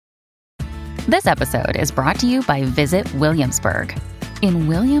This episode is brought to you by Visit Williamsburg. In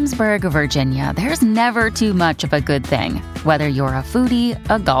Williamsburg, Virginia, there's never too much of a good thing. Whether you're a foodie,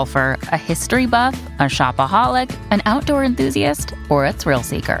 a golfer, a history buff, a shopaholic, an outdoor enthusiast, or a thrill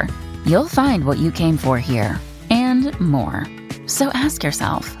seeker, you'll find what you came for here and more. So ask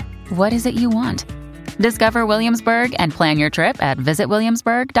yourself, what is it you want? Discover Williamsburg and plan your trip at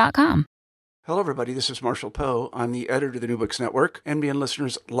visitwilliamsburg.com. Hello, everybody. This is Marshall Poe. I'm the editor of the New Books Network. NBN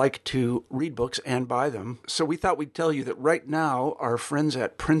listeners like to read books and buy them. So we thought we'd tell you that right now, our friends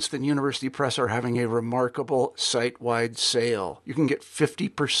at Princeton University Press are having a remarkable site-wide sale. You can get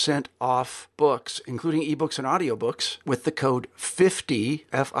 50% off books, including ebooks and audiobooks, with the code 50,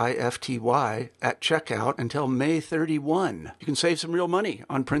 F-I-F-T-Y, at checkout until May 31. You can save some real money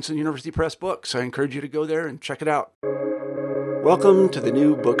on Princeton University Press books. I encourage you to go there and check it out. Welcome to the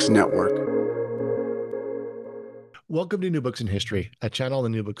New Books Network. Welcome to New Books in History, a channel on the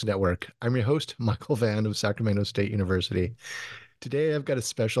New Books Network. I'm your host, Michael Vann of Sacramento State University. Today, I've got a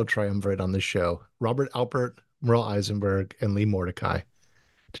special triumvirate on the show, Robert Alpert, Merle Eisenberg, and Lee Mordecai,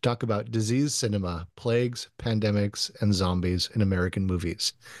 to talk about disease cinema, plagues, pandemics, and zombies in American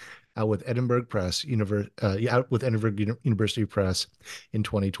movies, out with Edinburgh University Press in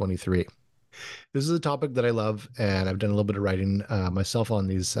 2023. This is a topic that I love, and I've done a little bit of writing myself on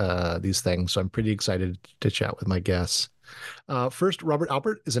these things, so I'm pretty excited to chat with my guests. First, Robert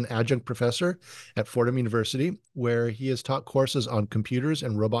Alpert is an adjunct professor at Fordham University, where he has taught courses on computers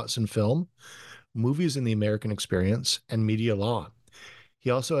and robots in film, movies in the American experience, and media law. He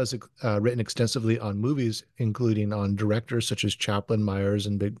also has written extensively on movies, including on directors such as Chaplin, Myers,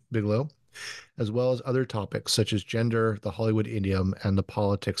 and Bigelow, as well as other topics such as gender, the Hollywood idiom, and the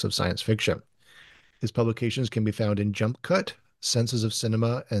politics of science fiction. His publications can be found in Jump Cut, Senses of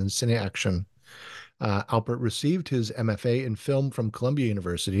Cinema, and Cine Action. Alpert received his MFA in film from Columbia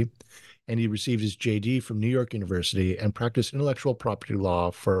University, and he received his JD from New York University and practiced intellectual property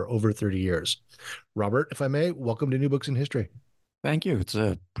law for over 30 years. Robert, if I may, welcome to New Books in History. Thank you. It's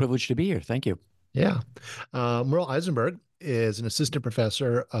a privilege to be here. Thank you. Yeah. Merle Eisenberg is an assistant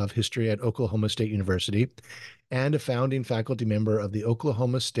professor of history at Oklahoma State University and a founding faculty member of the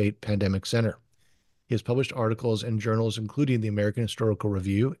Oklahoma State Pandemic Center. He has published articles in journals including the American Historical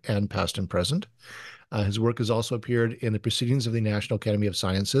Review and Past and Present. His work has also appeared in the Proceedings of the National Academy of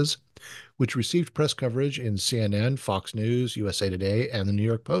Sciences, which received press coverage in CNN, Fox News, USA Today, and the New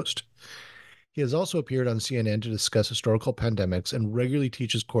York Post. He has also appeared on CNN to discuss historical pandemics and regularly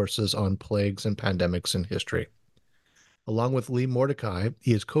teaches courses on plagues and pandemics in history. Along with Lee Mordecai,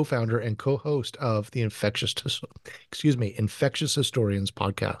 he is co-founder and co-host of the Infectious Historians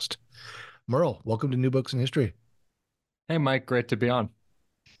podcast. Merle, welcome to New Books in History. Hey, Mike, great to be on.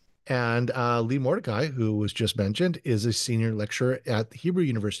 And Lee Mordecai, who was just mentioned, is a senior lecturer at the Hebrew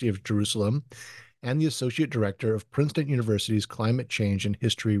University of Jerusalem and the associate director of Princeton University's Climate Change and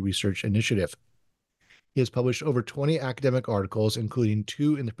History Research Initiative. He has published over 20 academic articles, including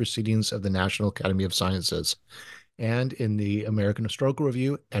 2 in the Proceedings of the National Academy of Sciences and in the American Historical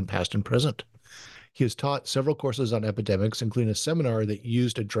Review and Past and Present. He has taught several courses on epidemics, including a seminar that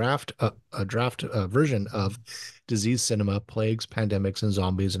used a draft version of disease cinema, plagues, pandemics, and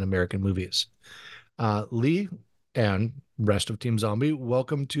zombies in American movies. Lee and rest of Team Zombie,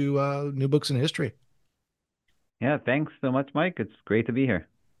 welcome to New Books in History. Yeah, thanks so much, Mike. It's great to be here.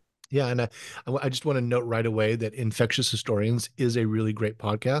 Yeah, and I just want to note right away that Infectious Historians is a really great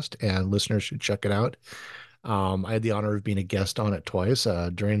podcast, and listeners should check it out. I had the honor of being a guest on it twice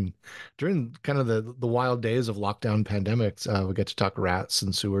during kind of the wild days of lockdown pandemics. We get to talk rats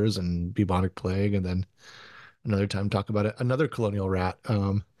and sewers and bubonic plague, and then another time talk about another colonial rat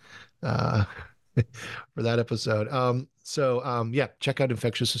for that episode. Yeah, check out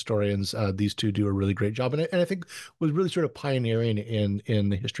Infectious Historians. These two do a really great job, and I think was really sort of pioneering in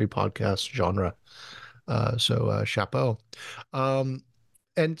the history podcast genre. Chapeau.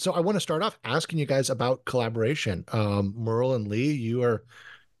 And so I want to start off asking you guys about collaboration. Merle and Lee, you are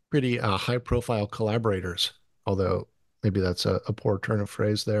pretty high-profile collaborators, although maybe that's a poor turn of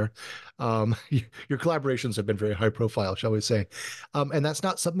phrase there. Your collaborations have been very high-profile, shall we say. And that's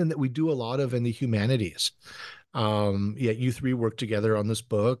not something that we do a lot of in the humanities. Yet you three worked together on this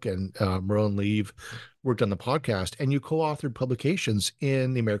book, and Merle and Lee worked on the podcast, and you co-authored publications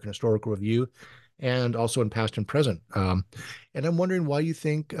in the American Historical Review and also in Past and Present. And I'm wondering why you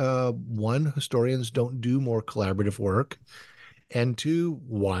think, 1, historians don't do more collaborative work, and 2,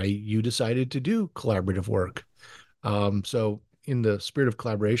 why you decided to do collaborative work. So in the spirit of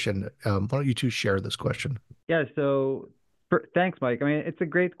collaboration, why don't you two share this question? Yeah, so Thanks, Mike. I mean, it's a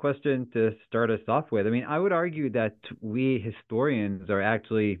great question to start us off with. I mean, I would argue that we historians are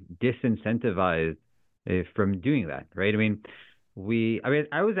actually disincentivized from doing that, right?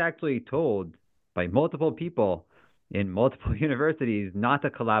 I was actually told by multiple people in multiple universities not to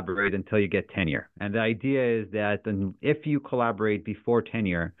collaborate until you get tenure. And the idea is that if you collaborate before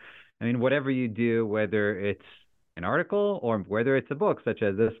tenure, I mean, whatever you do, whether it's an article or whether it's a book such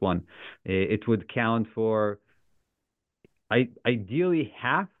as this one, it would count for ideally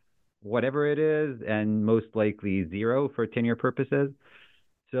half, whatever it is, and most likely zero for tenure purposes.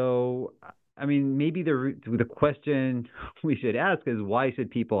 So, I mean, maybe the question we should ask is why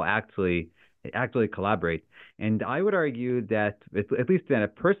should people actually collaborate? And I would argue that at least at a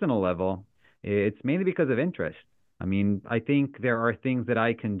personal level, it's mainly because of interest. I mean, I think there are things that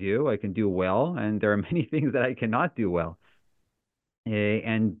I can do well, and there are many things that I cannot do well.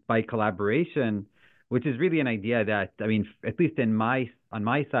 And by collaboration, which is really an idea that, I mean, at least on my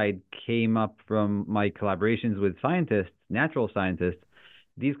side, came up from my collaborations with scientists, natural scientists.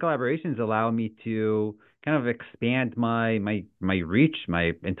 These collaborations allow me to kind of expand my reach,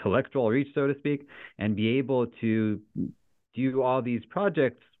 my intellectual reach, so to speak, and be able to do all these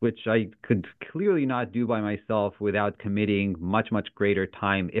projects which I could clearly not do by myself without committing much greater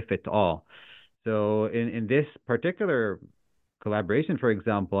time, if at all. So in this particular collaboration, for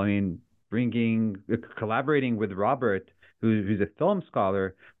example, I mean, collaborating with Robert, who's a film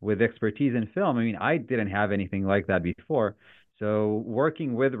scholar with expertise in film. I mean, I didn't have anything like that before. So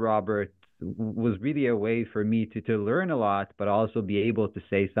working with Robert was really a way for me to learn a lot, but also be able to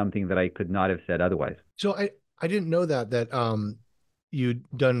say something that I could not have said otherwise. So I didn't know that you'd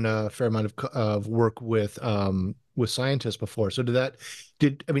done a fair amount of work with scientists before. So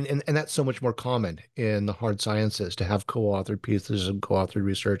I mean, and that's so much more common in the hard sciences to have co-authored pieces and co-authored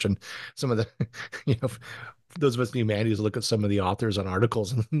research, and some of the, you know, those of us in humanities look at some of the authors on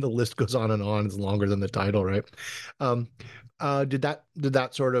articles and the list goes on and on. It's longer than the title, right? Um, did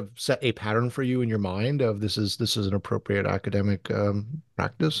that sort of set a pattern for you in your mind of this is an appropriate academic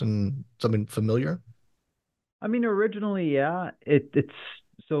practice and something familiar? I mean, originally, yeah, it's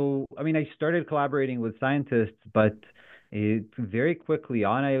so. I mean, I started collaborating with scientists, but very quickly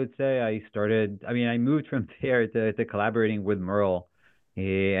on, I would say, I started. I mean, I moved from there to collaborating with Merle,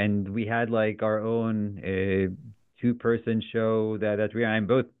 and we had like our own two-person show that I'm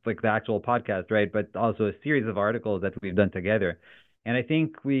both like the actual podcast, right, but also a series of articles that we've done together, and I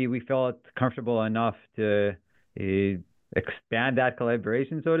think we felt comfortable enough to. Uh, Expand that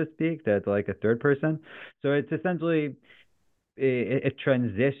collaboration, so to speak, that's like a third person. So it's essentially a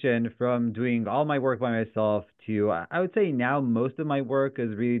transition from doing all my work by myself to, I would say now most of my work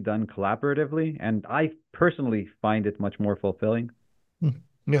is really done collaboratively, and I personally find it much more fulfilling. Hmm.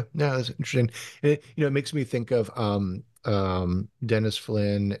 Yeah, yeah, that's interesting. It makes me think of Dennis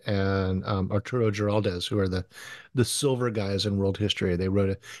Flynn and Arturo Giraldez, who are the silver guys in world history.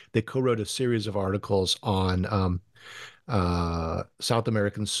 They co-wrote a series of articles on South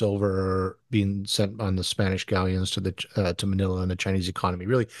American silver being sent on the Spanish galleons to Manila and the Chinese economy,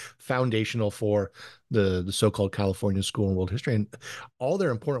 really foundational for the so-called California School in World History. And all their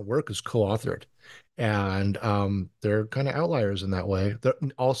important work is co-authored. And they're kind of outliers in that way.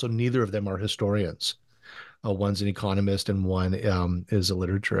 Also, neither of them are historians. One's an economist and one is a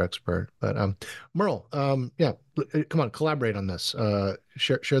literature expert. But Merle, yeah, come on, collaborate on this.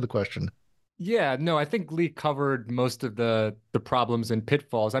 Share the question. Yeah, no, I think Lee covered most of the problems and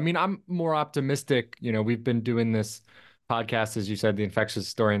pitfalls. I mean, I'm more optimistic. You know, we've been doing this podcast, as you said, the Infectious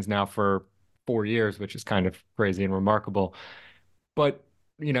Historians now for 4 years, which is kind of crazy and remarkable. But,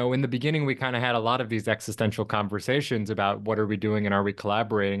 you know, in the beginning, we kind of had a lot of these existential conversations about what are we doing and are we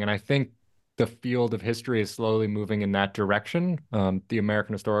collaborating? And I think the field of history is slowly moving in that direction. The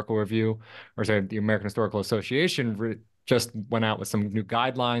American Historical Review, or sorry, the American Historical Association just went out with some new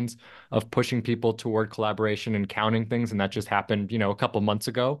guidelines of pushing people toward collaboration and counting things, and that just happened, you know, a couple months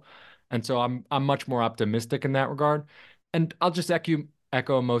ago. And so I'm much more optimistic in that regard. And I'll just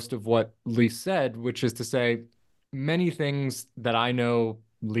echo most of what Lee said, which is to say, many things that I know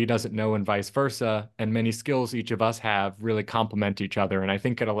Lee doesn't know and vice versa, and many skills each of us have really complement each other. And I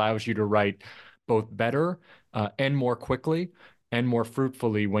think it allows you to write both better and more quickly and more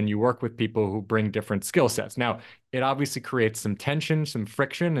fruitfully when you work with people who bring different skill sets. Now, it obviously creates some tension, some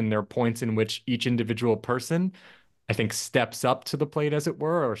friction, and there are points in which each individual person, I think, steps up to the plate, as it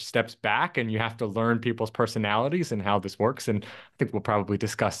were, or steps back, and you have to learn people's personalities and how this works. And I think we'll probably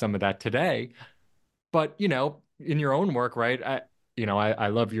discuss some of that today. But, you know, in your own work, right? I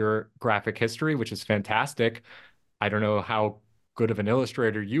love your graphic history, which is fantastic. I don't know how good of an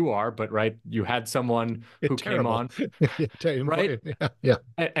illustrator you are, but right, you had someone who came Terrible. on, right? Yeah.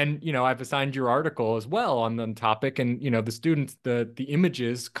 And I've assigned your article as well on the topic, and the students, the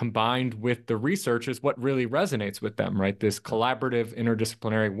images combined with the research is what really resonates with them, right? This collaborative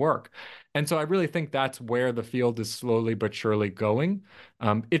interdisciplinary work. And so I really think that's where the field is slowly but surely going.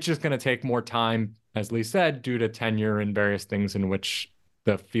 It's just going to take more time, as Lee said, due to tenure and various things in which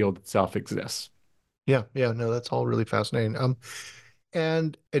the field itself exists. Yeah, no, that's all really fascinating.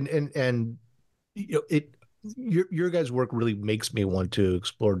 And it your guys' work really makes me want to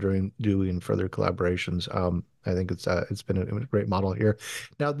explore doing further collaborations. I think it's been a great model here.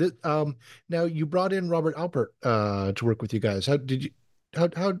 Now now you brought in Robert Alpert to work with you guys.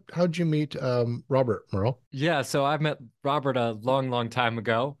 How'd you meet Robert, Merle? Yeah, so I've met Robert a long, long time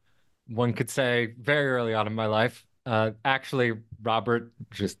ago. One could say very early on in my life. Actually, Robert,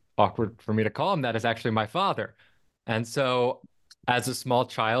 just awkward for me to call him that, is actually my father. And so, as a small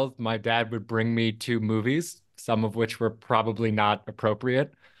child, my dad would bring me to movies, some of which were probably not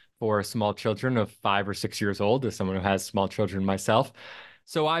appropriate for small children of 5 or 6 years old, as someone who has small children myself.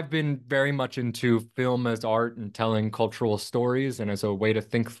 So I've been very much into film as art and telling cultural stories and as a way to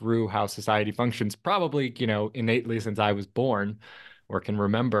think through how society functions, probably, innately since I was born or can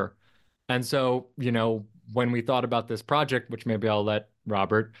remember. And so, when we thought about this project, which maybe I'll let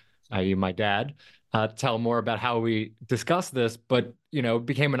Robert, i.e., my dad, tell more about how we discussed this, but, it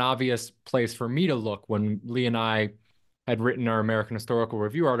became an obvious place for me to look when Lee and I had written our American Historical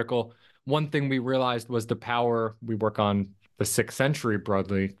Review article. One thing we realized was the power. We work on the 6th century,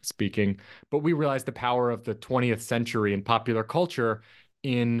 broadly speaking, but we realized the power of the 20th century in popular culture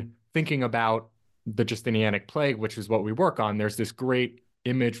in thinking about the Justinianic plague, which is what we work on. There's this great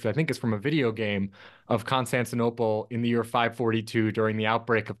image that I think is from a video game of Constantinople in the year 542 during the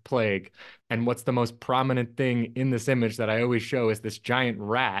outbreak of plague. And what's the most prominent thing in this image that I always show is this giant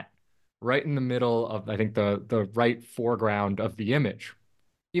rat right in the middle of, I think, the right foreground of the image,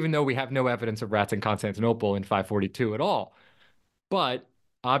 even though we have no evidence of rats in Constantinople in 542 at all. But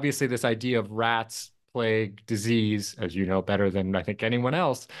obviously, this idea of rats, plague, disease, as you know better than I think anyone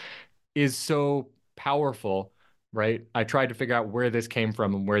else, is so powerful, right? I tried to figure out where this came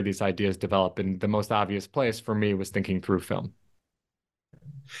from and where these ideas develop. And the most obvious place for me was thinking through film.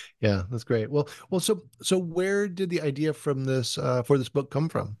 Yeah, that's great. Well, so where did the idea from this for this book come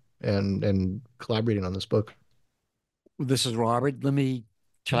from, and collaborating on this book? This is Robert. Let me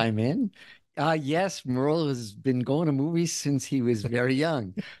chime in. Yes, Merle has been going to movies since he was very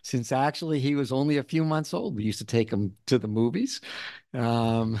young, since actually he was only a few months old. We used to take him to the movies.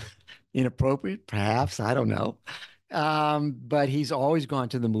 Um, Inappropriate, perhaps, I don't know. But he's always gone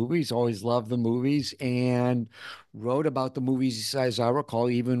to the movies, always loved the movies, and wrote about the movies, as I recall,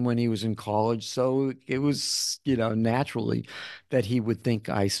 even when he was in college. So it was, naturally that he would think,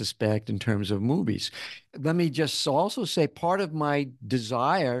 I suspect, in terms of movies. Let me just also say part of my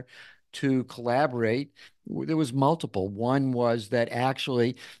desire to collaborate, there was multiple. One was that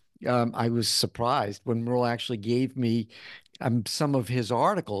actually, I was surprised when Merle actually gave me some of his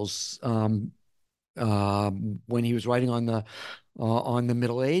articles when he was writing on the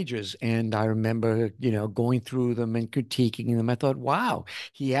Middle Ages, and I remember, going through them and critiquing them. I thought, wow,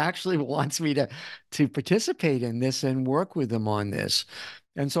 he actually wants me to participate in this and work with him on this.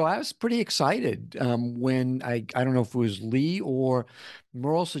 And so I was pretty excited when I don't know if it was Lee or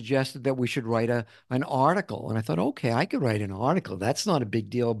Merle suggested that we should write an article. And I thought, okay, I could write an article. That's not a big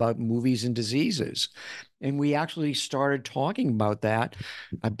deal about movies and diseases. And we actually started talking about that.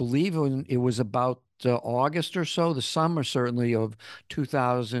 I believe it was about August or so, the summer certainly of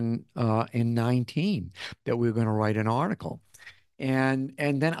 2019, that we were going to write an article. And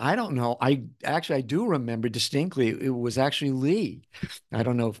then I don't know. I do remember distinctly it was actually Lee. I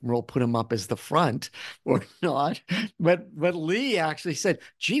don't know if Merle put him up as the front or not, but Lee actually said,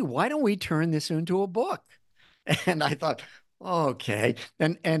 "Gee, why don't we turn this into a book?" And I thought, okay.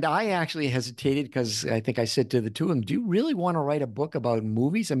 And I actually hesitated because I think I said to the two of them, "Do you really want to write a book about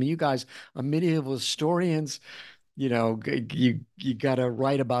movies? I mean, you guys are medieval historians. You got to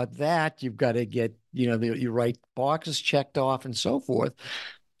write about that. You've got to get, you write boxes checked off and so forth."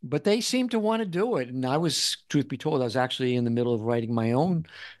 But they seemed to want to do it. And I was, truth be told, I was actually in the middle of writing my own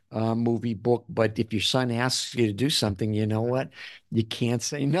movie book. But if your son asks you to do something, you know what? You can't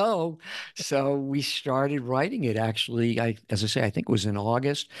say no. So we started writing it. Actually, as I say, I think it was in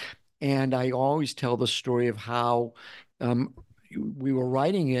August. And I always tell the story of how we were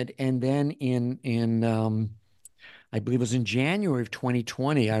writing it. And then I believe it was in January of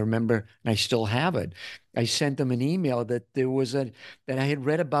 2020. I remember, and I still have it. I sent them an email that that I had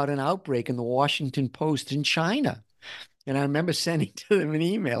read about an outbreak in the Washington Post in China. And I remember sending to them an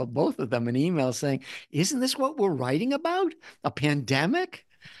email, both of them an email saying, "Isn't this what we're writing about? A pandemic?"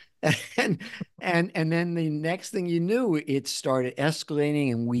 And and then the next thing you knew, it started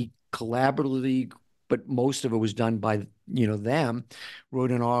escalating, and we collaboratively, but most of it was done by them,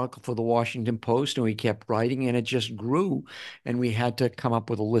 wrote an article for the Washington Post, and we kept writing, and it just grew, and we had to come up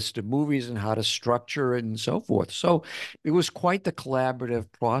with a list of movies and how to structure it and so forth. So it was quite the collaborative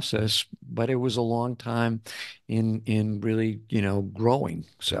process, but it was a long time in really growing.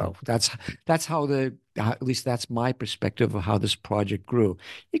 So that's how at least that's my perspective of how this project grew.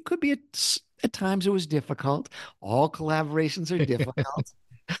 It could be at times it was difficult. All collaborations are difficult.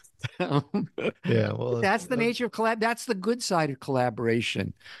 Yeah, well, That's the nature of collab. That's the good side of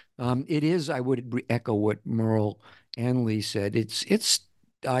collaboration. It is. I would echo what Merle and Lee said.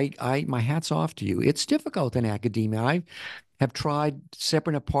 My hat's off to you. It's difficult in academia. I have tried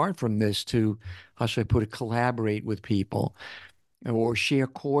separate and apart from this to, how should I put it, collaborate with people or share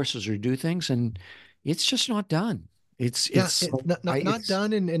courses or do things, and it's just not done. yeah, It's not it's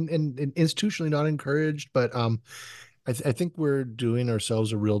done and institutionally not encouraged, but I think we're doing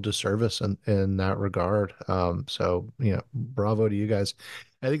ourselves a real disservice in that regard. So bravo to you guys.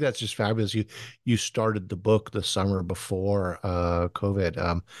 I think that's just fabulous. You started the book the summer before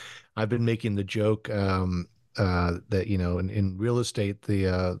COVID. I've been making the joke that in real estate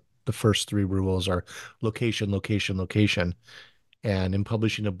the first three rules are location, location, location. And in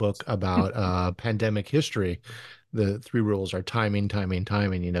publishing a book about pandemic history, the three rules are timing, timing,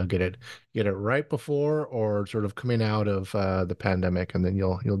 timing. Get it right before or sort of coming out of the pandemic, and then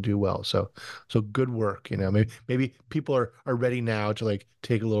you'll do well. So good work. Maybe people are ready now to like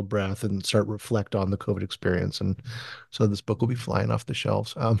take a little breath and start reflect on the COVID experience, and so this book will be flying off the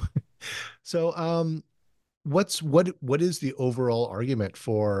shelves. So what is the overall argument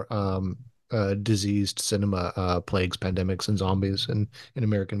for diseased cinema, plagues, pandemics, and zombies in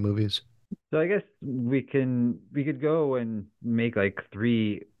American movies? So I guess we could go and make like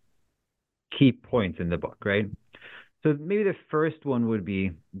three key points in the book, right? So maybe the first one would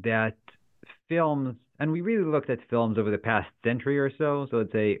be that films, and we really looked at films over the past century or so. So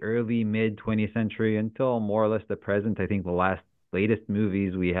let's say early mid 20th century until more or less the present. I think the latest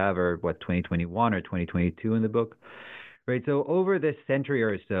movies we have are 2021 or 2022 in the book. Right. So over this century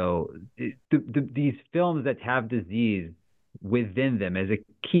or so, these films that have disease within them as a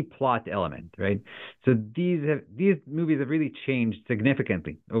key plot element, right? So these movies have really changed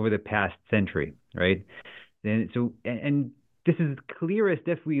significantly over the past century, right? And this is clearest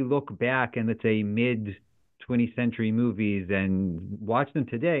if we look back and let's say mid 20th century movies and watch them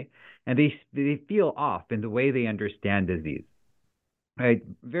today, and they feel off in the way they understand disease. Right,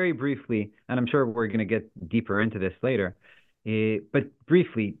 very briefly, and I'm sure we're going to get deeper into this later, but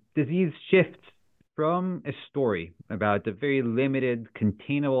briefly, disease shifts from a story about a very limited,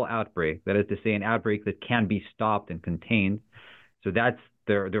 containable outbreak, that is to say, an outbreak that can be stopped and contained. So that's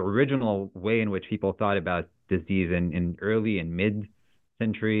the original way in which people thought about disease in early and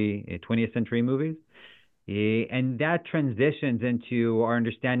mid-century, 20th century movies. And that transitions into our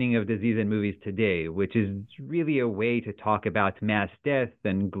understanding of disease in movies today, which is really a way to talk about mass death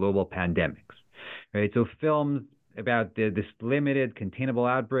and global pandemics, right? So films about this limited, containable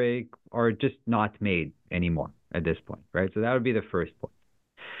outbreak are just not made anymore at this point, right? So that would be the first point.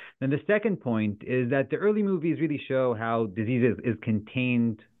 Then the second point is that the early movies really show how disease is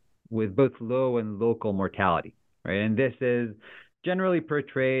contained with both low and local mortality, right? And this is generally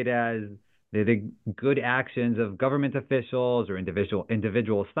portrayed as the good actions of government officials or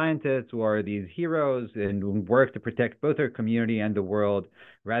individual scientists who are these heroes and work to protect both their community and the world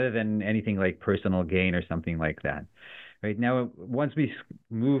rather than anything like personal gain or something like that. Right now, once we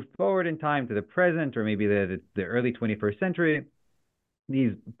move forward in time to the present or maybe the early 21st century,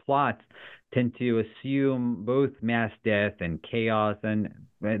 these plots tend to assume both mass death and chaos and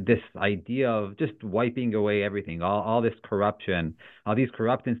this idea of just wiping away everything, all this corruption, all these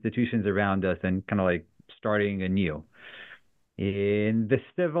corrupt institutions around us, and kind of like starting anew. In the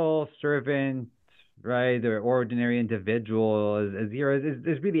civil servant, right, the ordinary individual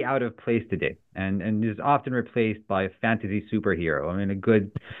is really out of place today and is often replaced by a fantasy superhero. I mean, a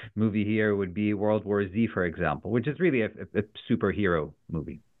good movie here would be World War Z, for example, which is really a superhero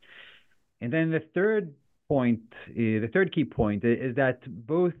movie. And then the third key point is that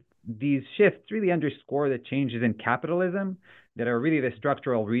both these shifts really underscore the changes in capitalism that are really the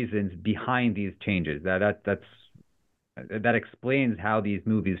structural reasons behind these changes. That explains how these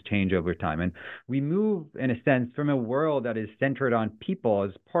movies change over time. And we move, in a sense, from a world that is centered on people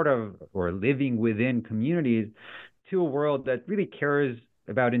as part of or living within communities to a world that really cares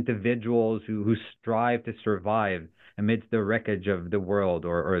about individuals who strive to survive amidst the wreckage of the world,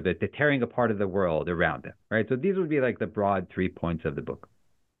 or the tearing apart of the world around them, right? So these would be like the broad 3 points of the book.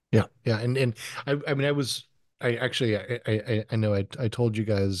 Yeah, yeah, and I mean, I actually, I know I told you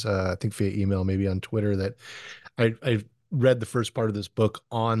guys, I think via email, maybe on Twitter, that I read the first part of this book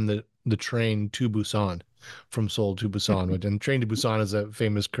on the train to Busan, from Seoul to Busan. And Train to Busan is a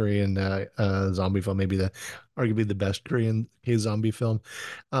famous Korean zombie film, maybe arguably the best Korean zombie film.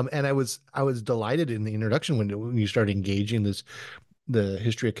 And I was delighted in the introduction when you started engaging the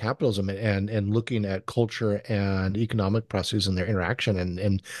history of capitalism and looking at culture and economic processes and their interaction.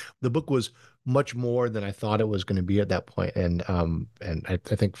 And the book was much more than I thought it was going to be at that point. And I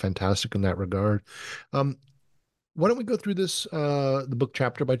think fantastic in that regard. Why don't we go through this the book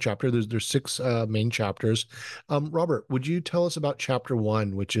chapter by chapter? There's 6 main chapters. Robert, would you tell us about chapter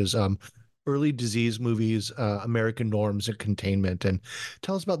 1, which is early disease movies, American norms and containment, and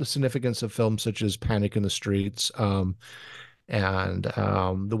tell us about the significance of films such as Panic in the Streets, and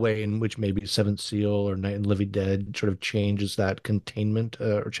the way in which maybe Seventh Seal or Night and Living Dead sort of changes that containment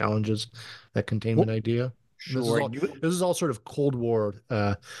or challenges that containment idea. Sure. This is all sort of Cold War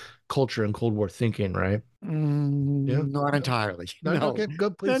culture and Cold War thinking, right? Yeah. Not entirely. No. No. Okay,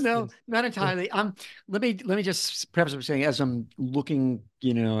 good. No, Please. no, not entirely. Let me just preface by saying, as I'm looking,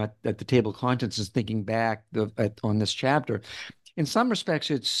 at the table of contents and thinking back on this chapter, in some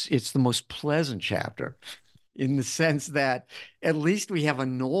respects, it's the most pleasant chapter, in the sense that at least we have a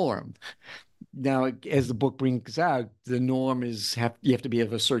norm. Now, as the book brings out, the norm is you have to be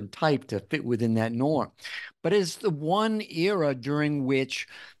of a certain type to fit within that norm. But it's the one era during which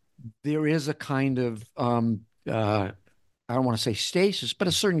there is a kind of I don't want to say stasis, but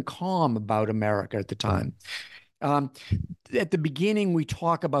a certain calm about America at the time. At the beginning, we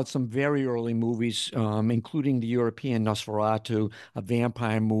talk about some very early movies, including the European Nosferatu, a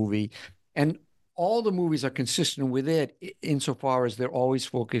vampire movie, and all the movies are consistent with it insofar as they're always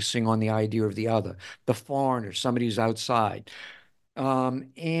focusing on the idea of the other, the foreigner, somebody who's outside.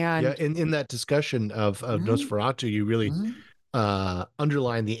 And Yeah, in that discussion of Nosferatu, you really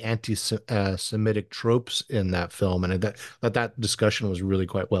underline the anti-Semitic tropes in that film, and that discussion was really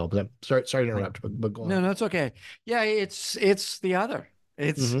quite well. But sorry to interrupt, but go on. No, it's okay. Yeah, it's the other.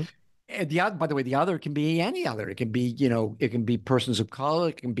 It's the other. By the way, the other can be any other. It can be it can be persons of color.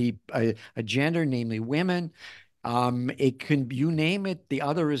 It can be a gender, namely women. It can, you name it. The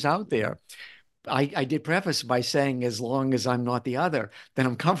other is out there. I did preface by saying, as long as I'm not the other, then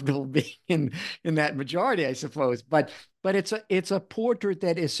I'm comfortable being in that majority, I suppose. But it's a portrait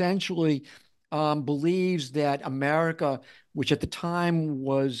that essentially believes that America, which at the time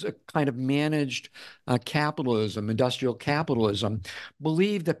was a kind of managed capitalism, industrial capitalism,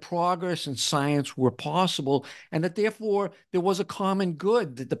 believed that progress and science were possible, and that therefore there was a common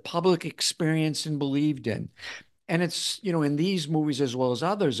good that the public experienced and believed in. And it's, in these movies as well as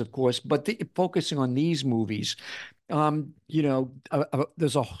others, of course, but focusing on these movies,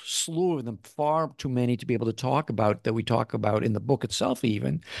 there's a slew of them, far too many to be able to talk about, that we talk about in the book itself,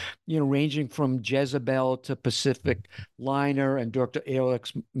 even, ranging from Jezebel to Pacific Liner and Dr.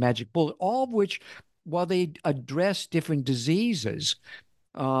 Ehrlich's Magic Bullet, all of which, while they address different diseases,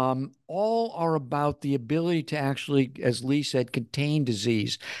 all are about the ability to actually, as Lee said, contain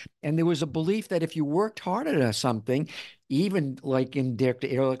disease. And there was a belief that if you worked hard at something, even like in Dr.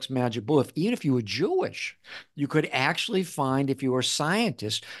 Ehrlich's Magic Bullet, even if you were Jewish, you could actually find, if you were a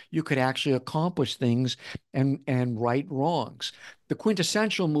scientist, you could actually accomplish things and right wrongs. The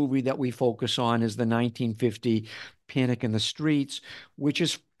quintessential movie that we focus on is the 1950 Panic in the Streets,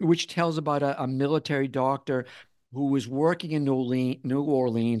 which tells about a military doctor who was working in New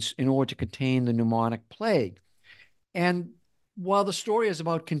Orleans in order to contain the pneumonic plague. And while the story is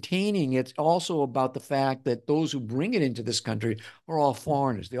about containing, it's also about the fact that those who bring it into this country are all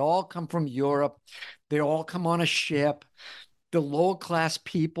foreigners. They all come from Europe. They all come on a ship. The low-class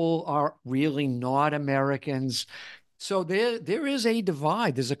people are really not Americans. So there is a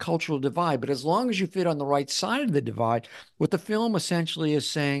divide. There's a cultural divide. But as long as you fit on the right side of the divide, what the film essentially is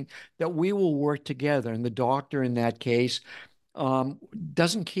saying, that we will work together. And the doctor in that case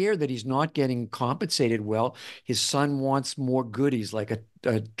doesn't care that he's not getting compensated well. His son wants more goodies like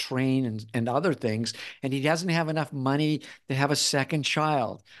a train and other things. And he doesn't have enough money to have a second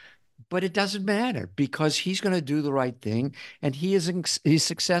child. But it doesn't matter, because he's going to do the right thing, and he's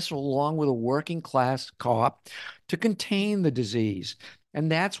successful along with a working class cop to contain the disease.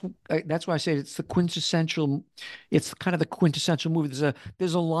 And that's why I say it's the quintessential. It's kind of the quintessential movie.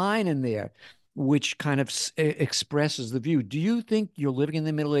 There's a line in there which kind of expresses the view. Do you think you're living in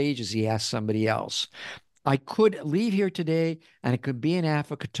the Middle Ages? He asked somebody else. I could leave here today and it could be in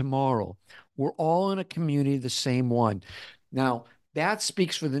Africa tomorrow. We're all in a community, the same one. Now, that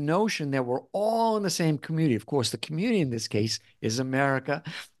speaks for the notion that we're all in the same community. Of course, the community in this case is America,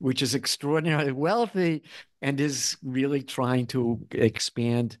 which is extraordinarily wealthy and is really trying to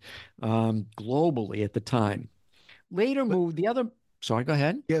expand globally at the time. Later But moved the other. Sorry, go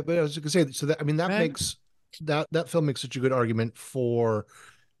ahead. yeah, but I was going to say, so that I mean, that Right. makes that film makes such a good argument for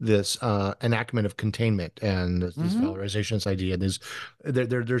this enactment of containment and this Mm-hmm. valorization, this idea. And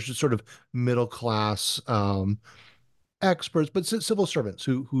there's just sort of middle class experts, but civil servants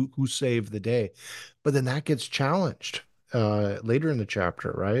who save the day. But then that gets challenged later in the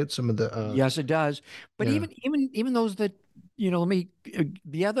chapter, right? Some of the Yes, it does. But yeah, even those that let me.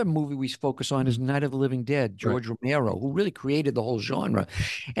 The other movie we focus on is mhm, Night of the Living Dead, right. George Romero, who really created the whole genre.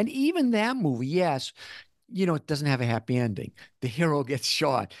 And even that movie, yes, it doesn't have a happy ending. The hero gets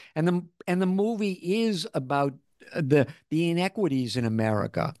shot, and the movie is about the inequities in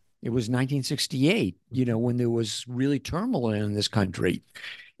America. It was 1968, when there was really turmoil in this country.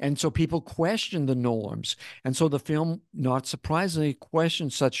 And so people question the norms. And so the film, not surprisingly,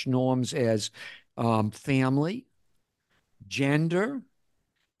 questions such norms as family, gender,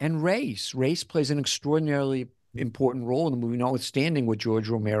 and race. Race plays an extraordinarily important role in the movie, notwithstanding what George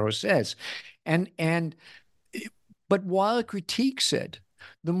Romero says. And but while it critiques it,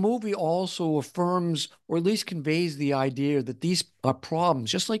 the movie also affirms, or at least conveys, the idea that these are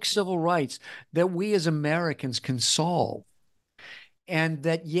problems, just like civil rights, that we as Americans can solve. And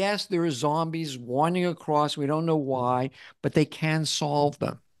that, yes, there are zombies wandering across. We don't know why, but they can solve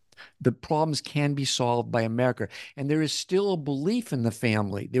them. The problems can be solved by America. And there is still a belief in the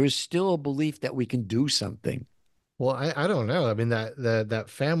family. There is still a belief that we can do something. Well, I don't know. I mean that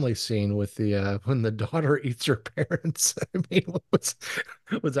family scene with the when the daughter eats her parents. I mean, was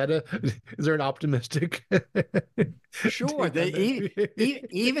that a is there an optimistic Sure, take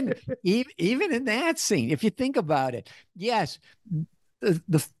on even in that scene, if you think about it, yes,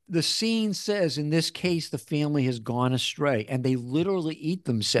 the scene says in this case the family has gone astray and they literally eat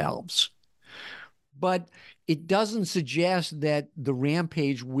themselves. But it doesn't suggest that the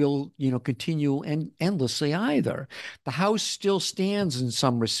rampage will, continue endlessly either. The house still stands in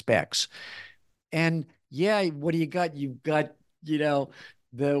some respects. And yeah, what do you got? You've got,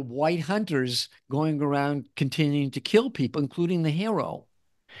 the white hunters going around continuing to kill people, including the hero.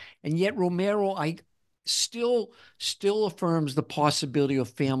 And yet Romero, I still affirms the possibility of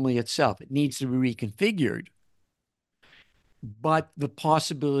family itself. It needs to be reconfigured, but the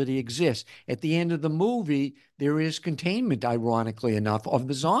possibility exists. At the end of the movie, there is containment, ironically enough, of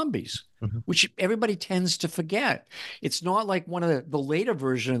the zombies, Mhm. which everybody tends to forget. It's not like one of the later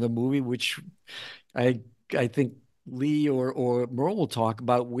version of the movie, which I I think Lee or Merle will talk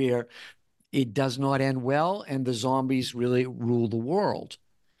about, where it does not end well and the zombies really rule the world.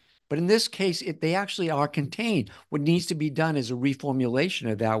 But in this case, they actually are contained. What needs to be done is a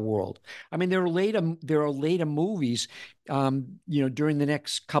reformulation of that world. I mean, there are later movies, during the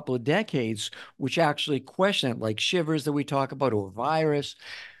next couple of decades, which actually question it, like Shivers that we talk about, or Virus.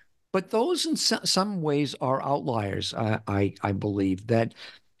 But those, in some ways, are outliers. I believe that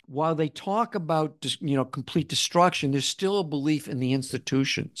while they talk about complete destruction, there's still a belief in the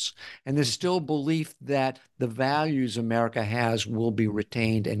institutions, and there's still a belief that the values America has will be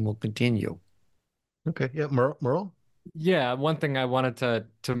retained and will continue. Okay, yeah, Merle. Yeah, one thing I wanted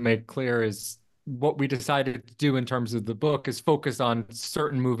to make clear is what we decided to do in terms of the book is focus on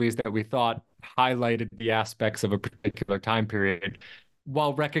certain movies that we thought highlighted the aspects of a particular time period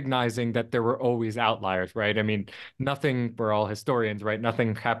while recognizing that there were always outliers, right? I mean, nothing, we're all historians, right?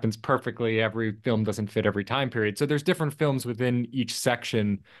 Nothing happens perfectly. Every film doesn't fit every time period. So there's different films within each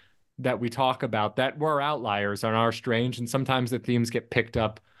section that we talk about that were outliers and are strange, and sometimes the themes get picked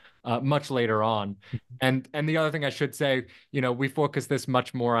up much later on. And the other thing I should say, we focus this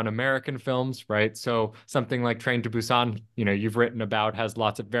much more on American films, right? So something like Train to Busan, you've written about, has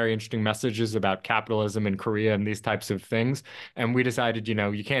lots of very interesting messages about capitalism in Korea and these types of things. And we decided,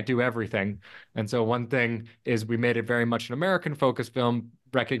 you can't do everything. And so one thing is we made it very much an American focused film,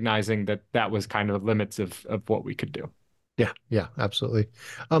 recognizing that that was kind of the limits of what we could do. Yeah, absolutely.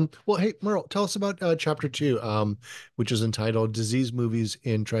 Well, hey, Merle, tell us about chapter 2, which is entitled Disease Movies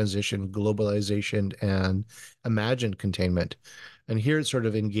in Transition, Globalization, and Imagined Containment. And here it's sort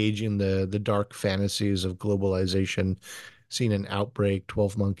of engaging the dark fantasies of globalization, seen in Outbreak,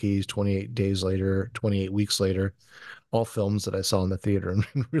 12 Monkeys, 28 Days Later, 28 Weeks Later, all films that I saw in the theater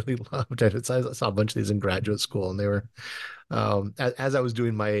and really loved it. I saw a bunch of these in graduate school, and they were, as I was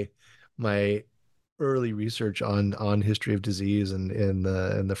doing my early research on history of disease and in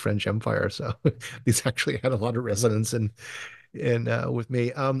the French Empire. So these actually had a lot of resonance in with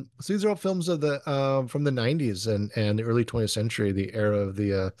me. So these are all films of the from the 90s and the early 20th century, the era of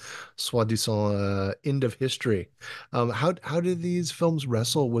the soi-disant end of history. How do these films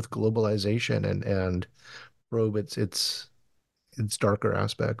wrestle with globalization and probe its darker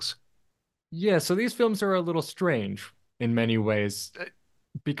aspects? Yeah, so these films are a little strange in many ways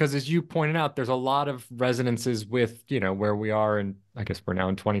because as you pointed out, there's a lot of resonances with, where we are, and I guess we're now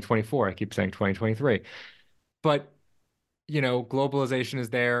in 2024. I keep saying 2023. But, globalization is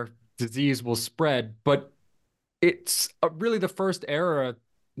there, disease will spread, but it's really the first era,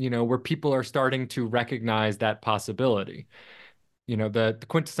 where people are starting to recognize that possibility. The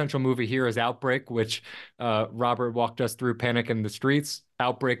quintessential movie here is Outbreak, which Robert walked us through Panic in the Streets.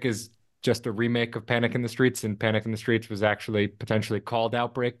 Outbreak is just a remake of Panic in the Streets, and Panic in the Streets was actually potentially called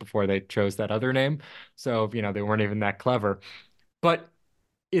Outbreak before they chose that other name. So, they weren't even that clever. But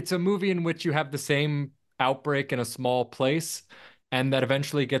it's a movie in which you have the same outbreak in a small place and that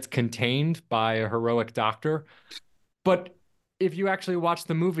eventually gets contained by a heroic doctor. But if you actually watch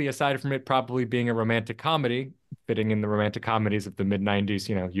the movie, aside from it probably being a romantic comedy, fitting in the romantic comedies of the mid 90s,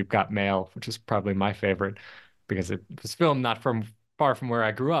 You've Got Mail, which is probably my favorite because it was filmed not from far from where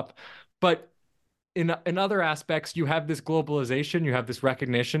I grew up. But in other aspects, you have this globalization, you have this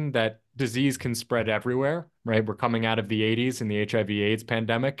recognition that disease can spread everywhere, right? We're coming out of the 80s and the HIV/AIDS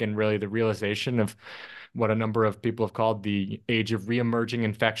pandemic, and really the realization of what a number of people have called the age of reemerging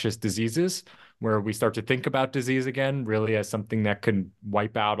infectious diseases, where we start to think about disease again, really as something that could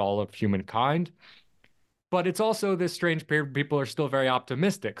wipe out all of humankind. But it's also this strange period. People are still very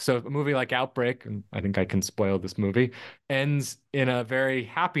optimistic. So a movie like Outbreak, and I think I can spoil this movie, ends in a very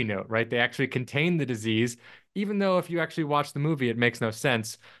happy note, right? They actually contain the disease, even though if you actually watch the movie, it makes no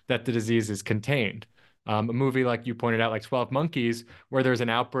sense that the disease is contained. A movie like you pointed out, like 12 Monkeys, where there's an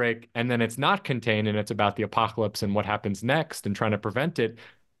outbreak and then it's not contained and it's about the apocalypse and what happens next and trying to prevent it,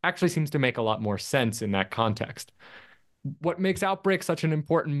 actually seems to make a lot more sense in that context. What makes Outbreak such an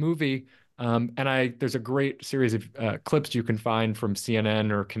important movie, and there's a great series of clips you can find from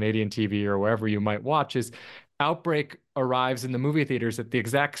CNN or Canadian TV or wherever you might watch, is Outbreak arrives in the movie theaters at the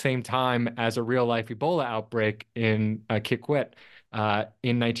exact same time as a real life Ebola outbreak in Kikwit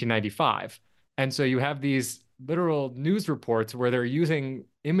in 1995. And so you have these literal news reports where they're using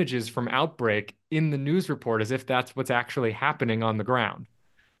images from Outbreak in the news report as if that's what's actually happening on the ground.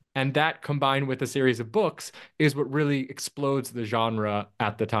 And that combined with a series of books is what really explodes the genre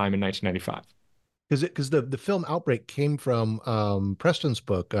at the time in 1995. Because the film Outbreak came from Preston's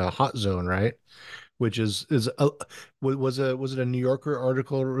book Hot Zone, right? Which was it a New Yorker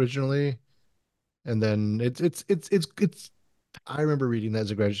article originally, and then it's I remember reading that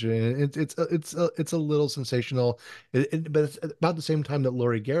as a graduate, and it's a little sensational, but it's about the same time that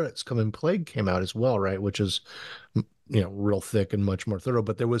Laurie Garrett's Come and Plague came out as well, right? Which is real thick and much more thorough.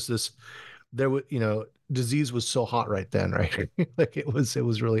 But there was disease was so hot right then, right? Like it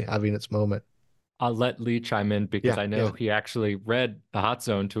was really having its moment. I'll let Lee chime in because Yeah, I know yeah. he actually read The Hot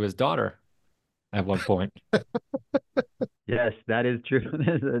Zone to his daughter at one point. Yes, that is true.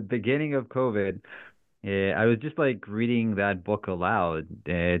 At the beginning of COVID, I was just like reading that book aloud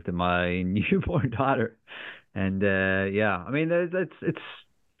to my newborn daughter, and yeah, I mean, let's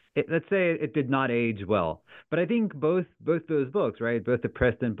say it did not age well, but I think both those books, right, both the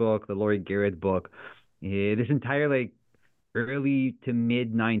Preston book, the Laurie Garrett book, this entire like early to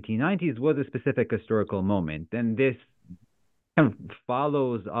mid 1990s was a specific historical moment, and this kind of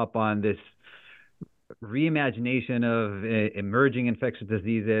follows up on this reimagination of emerging infectious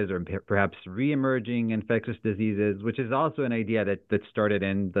diseases or perhaps re-emerging infectious diseases, which is also an idea that started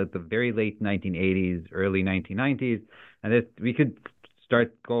in the very late 1980s, early 1990s. And that we could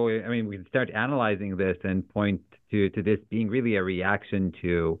we could start analyzing this and point to this being really a reaction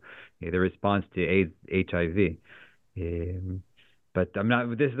to the response to AIDS, HIV. But I'm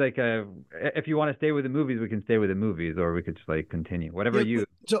not. This is like if you want to stay with the movies, we can stay with the movies, or we could just like continue. Whatever Yeah, you.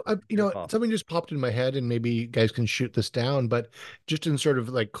 so Your call. something just popped in my head, and maybe you guys can shoot this down. But just in sort of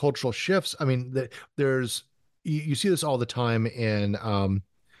like cultural shifts, I mean, there's you see this all the time in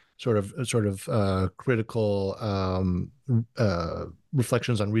sort of critical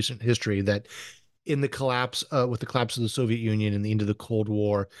reflections on recent history that in the collapse with the collapse of the Soviet Union and the end of the Cold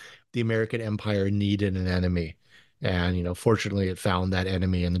War, the American empire needed an enemy. And, fortunately, it found that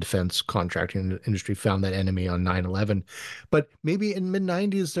enemy, and the defense contracting industry found that enemy on 9/11. But maybe in mid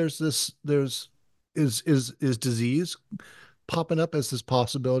 90s, is disease popping up as this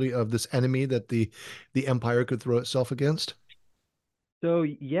possibility of this enemy that the empire could throw itself against? So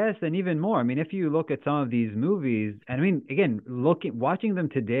yes, and even more. I mean, if you look at some of these movies, and I mean, again, watching them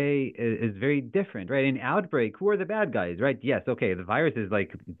today is very different, right? In Outbreak, who are the bad guys, right? Yes, okay, the virus is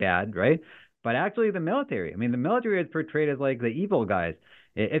like bad, right? But actually, the military. I mean, the military is portrayed as like the evil guys.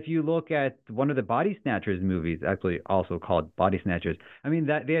 If you look at one of the Body Snatchers movies, actually also called Body Snatchers, I mean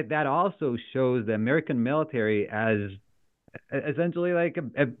that also shows the American military as essentially like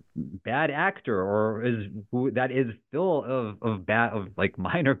a bad actor, or is who that is full of bad, of like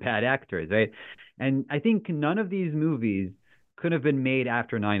minor bad actors, right? And I think none of these movies could have been made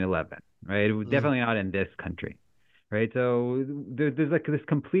after 9/11, right? It was definitely not in this country, right? So there's like this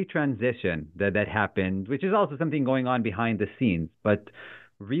complete transition that happened, which is also something going on behind the scenes. But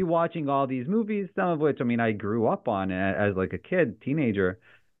rewatching all these movies, some of which I mean I grew up on as like a kid, teenager,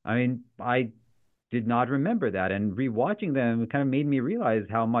 I mean I did not remember that, and rewatching them kind of made me realize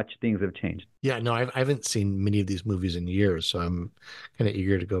how much things have changed. Yeah, no, I haven't seen many of these movies in years, so I'm kind of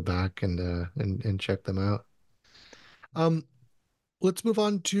eager to go back and check them out. Um, let's move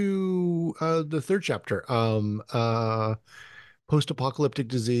on to the third chapter. Post-apocalyptic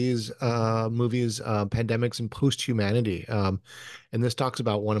disease movies, pandemics, and post-humanity. And this talks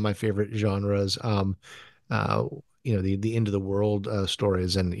about one of my favorite genres. Uh, the end of the world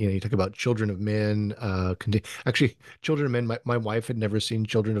stories, and you talk about Children of Men. Actually, Children of Men. My wife had never seen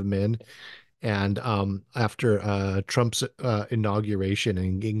Children of Men, and after Trump's inauguration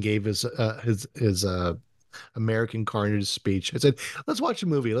and gave his American Carnage speech, I said, "Let's watch a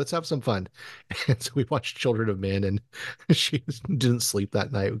movie. Let's have some fun." And so we watched Children of Men, and she didn't sleep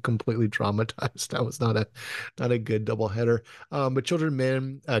that night, completely traumatized. That was not a good doubleheader. But Children of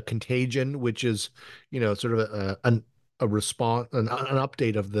Men, Contagion, which is sort of a response, an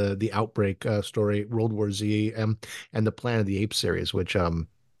update of the outbreak story, World War Z, and the Planet of the Apes series, which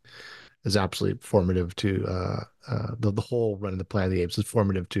is absolutely formative to the whole run of the Planet of the Apes is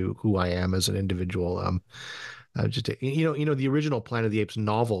formative to who I am as an individual. The original Planet of the Apes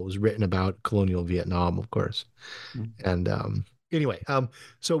novel was written about colonial Vietnam, of course. And anyway,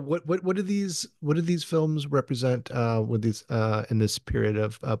 so what do these films represent with these in this period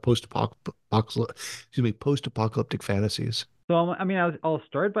of post-apocalyptic fantasies? So, I mean, I'll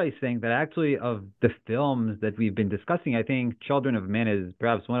start by saying that actually, of the films that we've been discussing, I think Children of Men is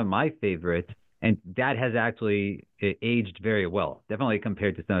perhaps one of my favorites, and that has actually aged very well, definitely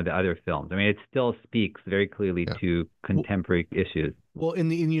compared to some of the other films. I mean, it still speaks very clearly to contemporary issues. Well, in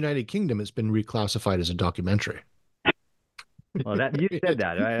the United Kingdom, it's been reclassified as a documentary. Well, that you said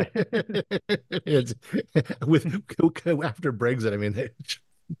that, right? It's with after Brexit. I mean,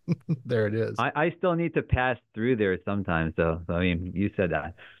 there it is. I still need to pass through there sometimes, so I mean, you said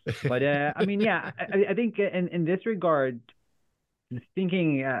that, but I mean, yeah, I think in this regard,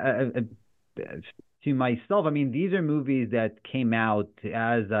 thinking to myself, I mean, these are movies that came out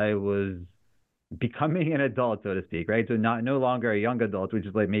as I was becoming an adult, so to speak, right? So no longer a young adult, which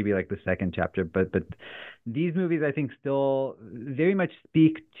is like maybe like the second chapter, but these movies I think still very much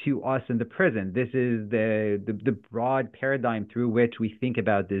speak to us in the present. This is the broad paradigm through which we think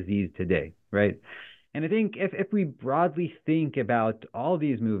about disease today, right? And I think if we broadly think about all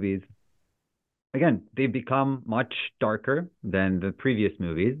these movies, again, they've become much darker than the previous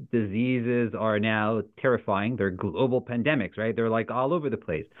movies. Diseases are now terrifying. They're global pandemics, right? They're like all over the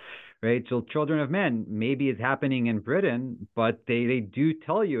place, right? So Children of Men maybe is happening in Britain, but they do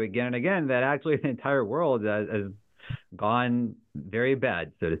tell you again and again that actually the entire world has gone very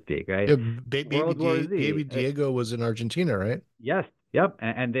bad, so to speak, right? Yeah, Baby Diego was in Argentina, right? Yes. Yep.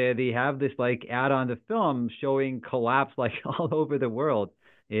 And they have this like add-on to film showing collapse like all over the world.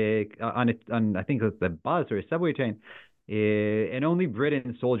 On I think it's the bus or a subway train, and only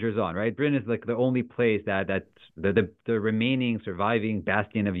Britain soldiers on, right? Britain is like the only place that's the remaining surviving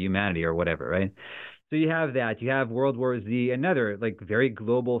bastion of humanity or whatever, right? So you have that. You have World War Z, another like very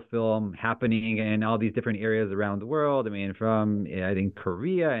global film happening in all these different areas around the world. I mean, from I think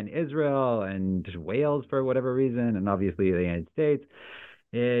Korea and Israel and Wales for whatever reason, and obviously the United States.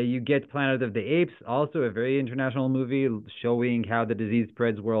 You get Planet of the Apes, also a very international movie showing how the disease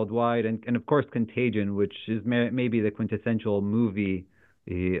spreads worldwide, and of course Contagion, which is maybe the quintessential movie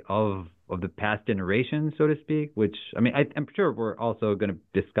of the past generation, so to speak. Which I mean, I'm sure we're also going to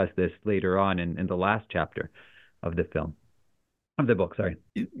discuss this later on in the last chapter of the film, of the book. Sorry.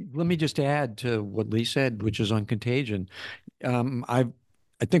 Let me just add to what Lee said, which is on Contagion. I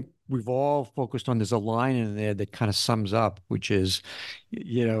think we've all focused on, there's a line in there that kind of sums up, which is,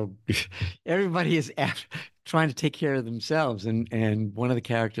 everybody is trying to take care of themselves. And one of the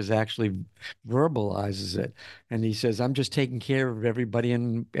characters actually verbalizes it. And he says, I'm just taking care of everybody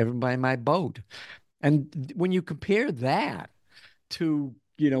in my boat. And when you compare that to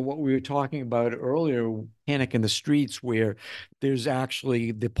what we were talking about earlier, Panic in the Streets, where there's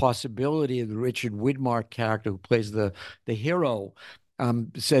actually the possibility of the Richard Widmark character who plays the hero,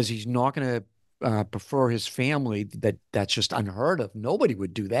 says he's not going to prefer his family. That's just unheard of. Nobody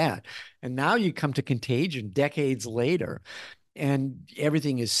would do that. And now you come to Contagion decades later, and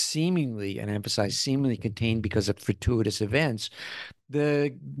everything is seemingly, and I emphasize seemingly, contained because of fortuitous events.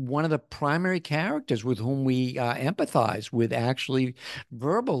 One of the primary characters with whom we empathize with actually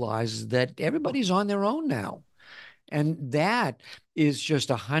verbalizes that everybody's on their own now. And that is just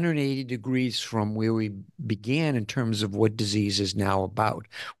 180 degrees from where we began in terms of what disease is now about.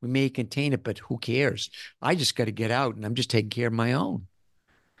 We may contain it, but who cares? I just got to get out, and I'm just taking care of my own.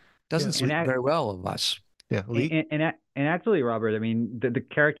 Doesn't speak very well of us. Yeah, Lee? And actually, Robert, I mean, the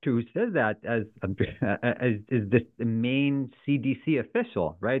character who says that is this main CDC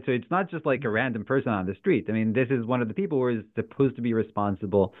official, right? So it's not just like a random person on the street. I mean, this is one of the people who is supposed to be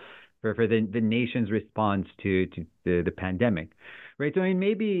responsible for the nation's response to the pandemic, right? So I mean,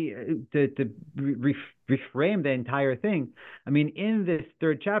 maybe to reframe the entire thing, I mean, in this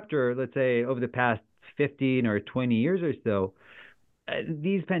third chapter, let's say over the past 15 or 20 years or so,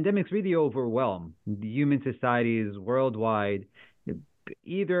 these pandemics really overwhelm the human societies worldwide,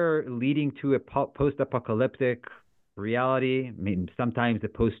 either leading to a post-apocalyptic reality, I mean, sometimes a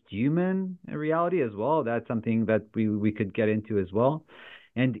post-human reality as well. That's something that we could get into as well.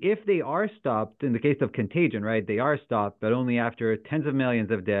 And if they are stopped, in the case of Contagion, right, they are stopped, but only after tens of millions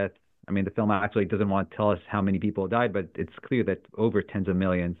of deaths. I mean, the film actually doesn't want to tell us how many people died, but it's clear that over tens of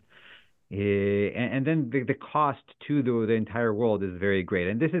millions. And then the cost to the entire world is very great.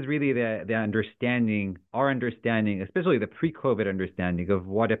 And this is really the understanding, our understanding, especially the pre-COVID understanding of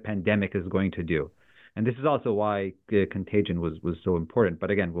what a pandemic is going to do. And this is also why Contagion was so important. But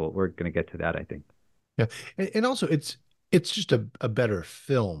again, we're going to get to that, I think. Yeah, and also it's just a better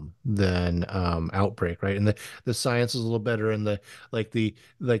film than Outbreak, right? And the science is a little better, and the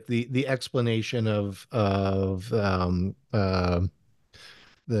explanation of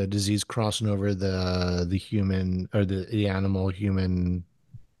the disease crossing over the human or the animal human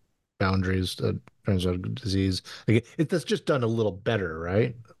boundaries in terms of disease. Like that's just done a little better,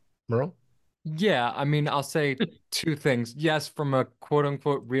 right, Merle? Yeah, I mean, I'll say two things. Yes, from a quote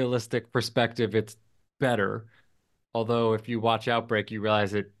unquote realistic perspective, it's better. Although if you watch Outbreak, you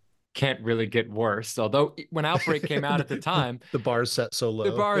realize it can't really get worse. Although when Outbreak came out at the time, the bar is set so low.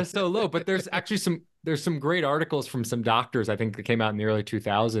 The bar is so low, but there's actually some great articles from some doctors, I think, that came out in the early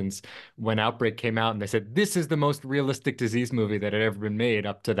 2000s when Outbreak came out, and they said this is the most realistic disease movie that had ever been made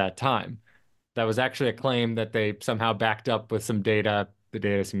up to that time. That was actually a claim that they somehow backed up with some data. The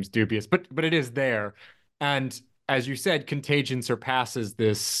data seems dubious, but it is there. And as you said, Contagion surpasses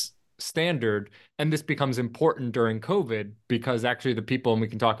this standard, and this becomes important during COVID because actually the people, and we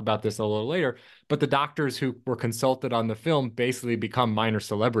can talk about this a little later, but the doctors who were consulted on the film basically become minor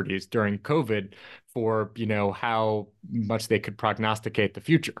celebrities during COVID for, how much they could prognosticate the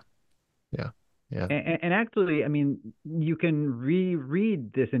future. Yeah. Yeah. And actually, I mean, you can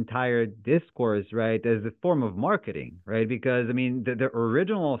reread this entire discourse, right, as a form of marketing, right? Because, I mean, the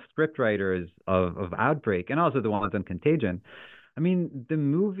original scriptwriters of Outbreak and also the ones on Contagion, I mean, the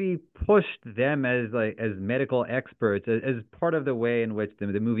movie pushed them as medical experts as part of the way in which the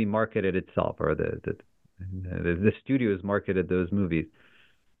movie marketed itself, or the studios marketed those movies.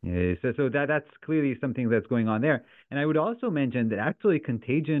 So that's clearly something that's going on there. And I would also mention that actually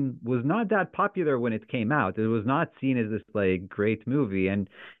Contagion was not that popular when it came out. It was not seen as this great movie. And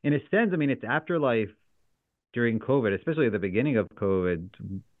in a sense, I mean, its afterlife during COVID, especially at the beginning of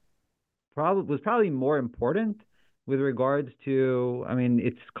COVID, was probably more important with regards to, I mean,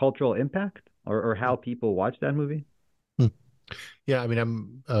 its cultural impact or how people watch that movie. Yeah, I mean,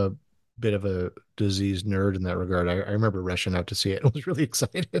 I'm a bit of a disease nerd in that regard. I remember rushing out to see it. I was really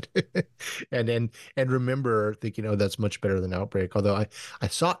excited, and remember thinking, "Oh, that's much better than Outbreak." Although I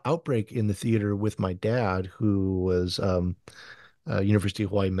saw Outbreak in the theater with my dad, who was University of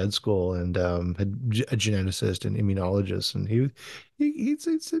Hawaii Med School and had a geneticist and immunologist, and he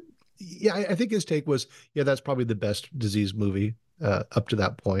said, yeah, I think his take was, yeah, that's probably the best disease movie up to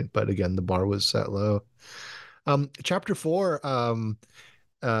that point. But again, the bar was set low. Chapter 4.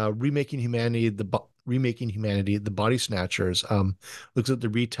 Remaking Humanity, the Body Snatchers, looks at the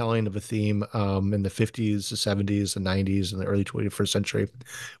retelling of a theme in the 50s, the 70s, the 90s, and the early 21st century,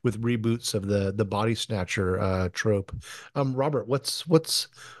 with reboots of the Body Snatcher trope. Robert, what's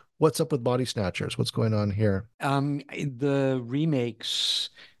up with Body Snatchers? What's going on here? The remakes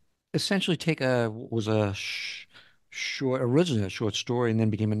essentially take originally a short story and then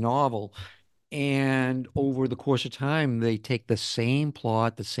became a novel, And over the course of time, they take the same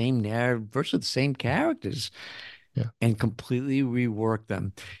plot, the same narrative, virtually the same characters, Yeah. and completely rework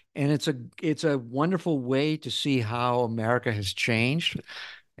them. And it's a wonderful way to see how America has changed.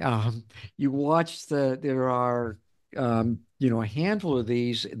 Um, you watch there are a handful of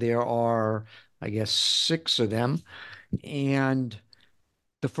these. There are, I guess, 6 of them, and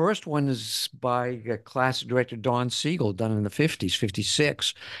the first one is by classic director Don Siegel, done in the 50s,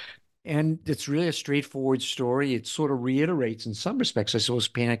 56. And it's really a straightforward story. It sort of reiterates, in some respects, I suppose,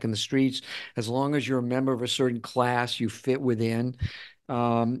 Panic in the Streets. As long as you're a member of a certain class, you fit within,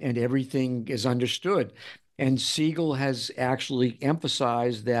 and everything is understood. And Siegel has actually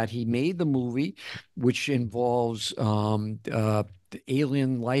emphasized that he made the movie, which involves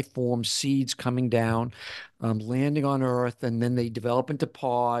alien life form seeds coming down, landing on Earth, and then they develop into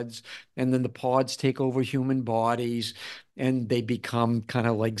pods, and then the pods take over human bodies, and they become kind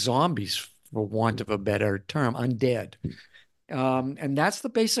of like zombies, for want of a better term, undead. And that's the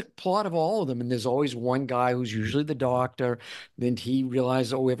basic plot of all of them. And there's always one guy who's usually the doctor. Then he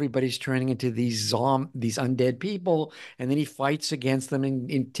realizes, oh, everybody's turning into these undead people. And then he fights against them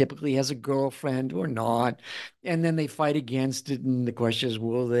and typically has a girlfriend or not. And then they fight against it. And the question is,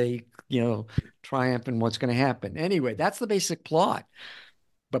 will they, triumph, and what's going to happen? Anyway, that's the basic plot.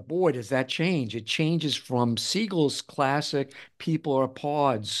 But boy, does that change. It changes from Siegel's classic people are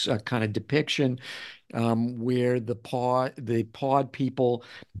pods kind of depiction, where the pod people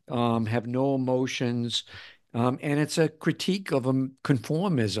have no emotions. And it's a critique of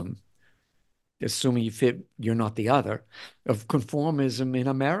conformism, assuming you're not the other, of conformism in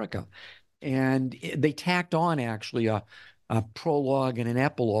America. And they tacked on actually a prologue and an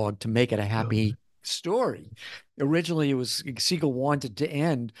epilogue to make it a happy story. Originally, it was Siegel wanted to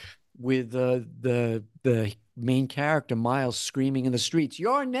end with the main character Miles screaming in the streets,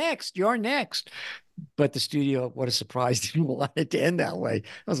 "You're next! You're next!" But the studio, what a surprise, didn't want it to end that way. It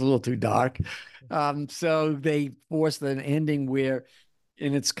was a little too dark. So they forced an ending where,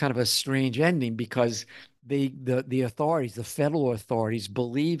 and it's kind of a strange ending because the authorities, the federal authorities,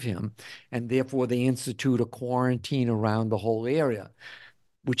 believe him, and therefore they institute a quarantine around the whole area,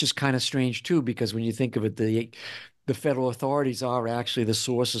 which is kind of strange too, because when you think of it, the federal authorities are actually the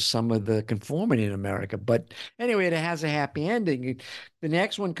source of some of the conformity in America. But anyway, it has a happy ending. The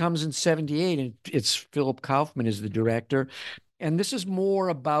next one comes in 78, and it's Philip Kaufman is the director. And this is more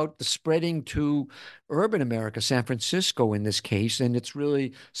about the spreading to urban America, San Francisco in this case. And it's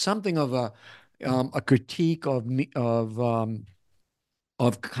really something of a critique of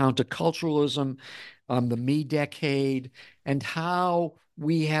counterculturalism, the me decade, and how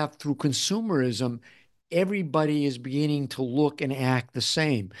we have, through consumerism, everybody is beginning to look and act the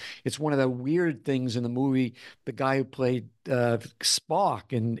same. It's one of the weird things in the movie. The guy who played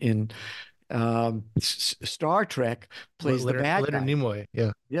Spock in Star Trek plays the bad Leonard guy. Nimoy,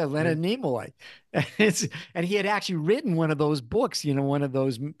 yeah. Yeah, Leonard Nimoy. And he had actually written one of those books, one of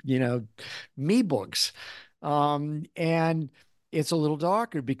those, me books. And it's a little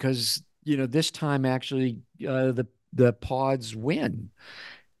darker because, this time actually the pods win.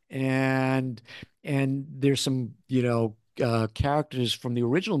 And there's some, characters from the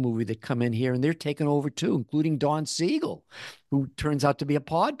original movie that come in here and they're taken over too, including Don Siegel, who turns out to be a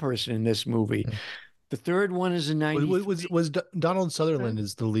pod person in this movie. The third one is in 93. Was Donald Sutherland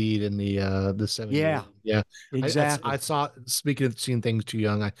is the lead in the 70s? Yeah, exactly. I saw, speaking of seeing things too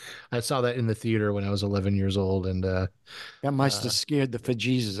young, I saw that in the theater when I was 11 years old, and that must have scared the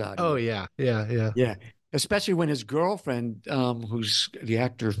bejesus out of you. Yeah. Especially when his girlfriend, who's the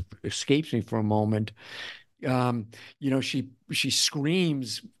actor escapes me for a moment, she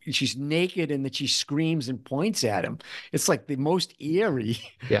screams, she's naked, and that she screams and points at him. It's like the most eerie,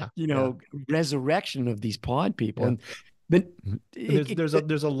 resurrection of these pod people. Yeah. And but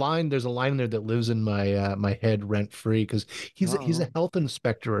there's a line in there that lives in my head rent free, because he's a health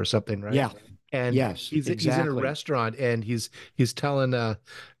inspector or something, right? Yeah. And yes, he's in a restaurant, and he's telling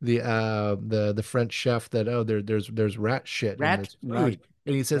the French chef that there's rat shit in this food. Right.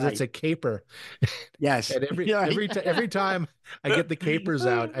 And he says it's a caper. Yes. And every time I get the capers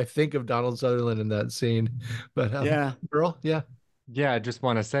out, I think of Donald Sutherland in that scene. But Earl, yeah. Yeah, I just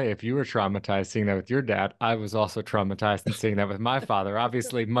want to say, if you were traumatized seeing that with your dad, I was also traumatized in seeing that with my father.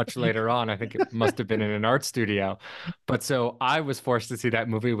 Obviously, much later on, I think it must have been in an art studio. But so I was forced to see that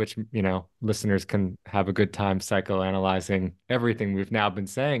movie, which, listeners can have a good time psychoanalyzing everything we've now been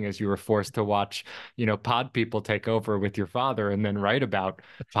saying, as you were forced to watch, pod people take over with your father and then write about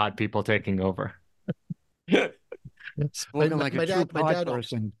pod people taking over. Spoken like a true pod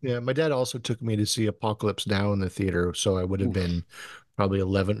person. Yeah, my dad also took me to see Apocalypse Now in the theater, so I would have been probably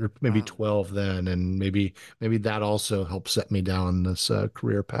 11 or maybe Wow. 12 then, and maybe that also helped set me down this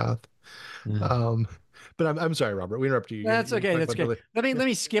career path. Yeah. Um, but I'm sorry, Robert, we interrupted you. That's You're okay. talking That's about okay.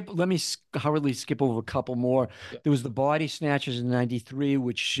 Let me hurriedly skip over a couple more. Yeah. There was the Body Snatchers in '93,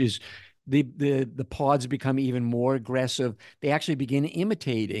 which is the pods become even more aggressive. They actually begin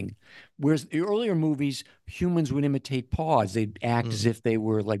imitating, whereas the earlier movies, humans would imitate pods. They'd act as if they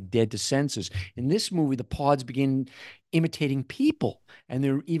were like dead to senses. In this movie, the pods begin imitating people, and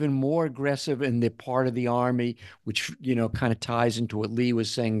they're even more aggressive, and they're part of the army, which kind of ties into what Lee was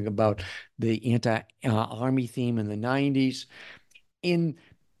saying about the anti-army theme in the '90s. In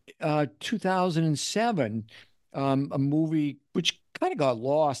 2007, a movie which kind of got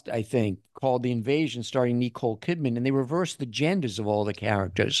lost, I think, called The Invasion, starring Nicole Kidman, and they reversed the genders of all the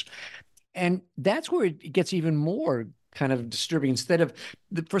characters. And that's where it gets even more kind of disturbing. Instead of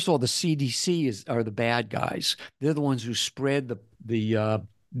first of all, the CDC are the bad guys. They're the ones who spread the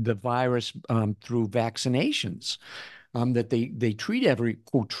virus through vaccinations that they treat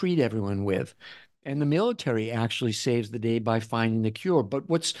everyone with. And the military actually saves the day by finding the cure. But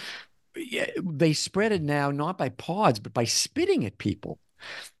they spread it now not by pods, but by spitting at people.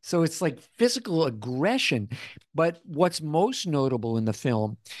 So it's like physical aggression. But what's most notable in the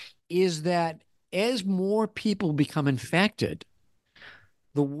film is that as more people become infected,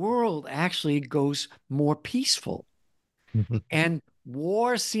 the world actually goes more peaceful. And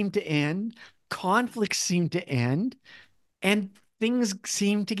wars seem to end, conflicts seem to end, and things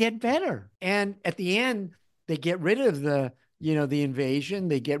seem to get better. And at the end, they get rid of the invasion,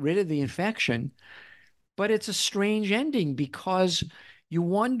 they get rid of the infection, but it's a strange ending because you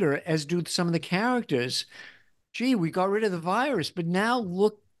wonder, as do some of the characters, gee, we got rid of the virus, but now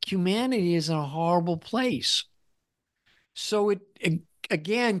look, humanity is in a horrible place. So it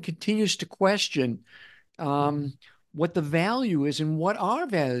again continues to question um, what the value is and what our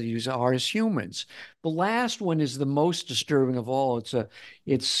values are as humans. The last one is the most disturbing of all.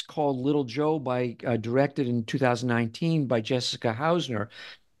 It's called Little Joe, directed in 2019 by Jessica Hausner.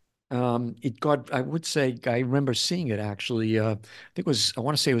 I would say, I remember seeing it actually. I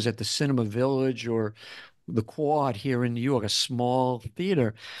want to say it was at the Cinema Village or the Quad here in New York, a small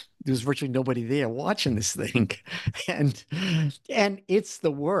theater. There was virtually nobody there watching this thing, and it's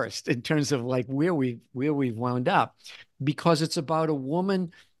the worst in terms of like where we've wound up, because it's about a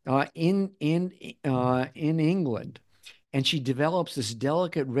woman in England, and she develops this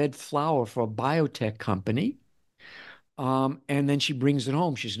delicate red flower for a biotech company. And then she brings it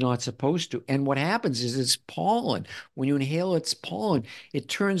home. She's not supposed to. And what happens is it's pollen. When you inhale its pollen, it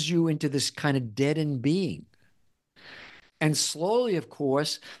turns you into this kind of deadened being. And slowly, of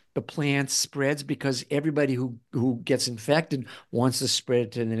course, the plant spreads because everybody who gets infected wants to spread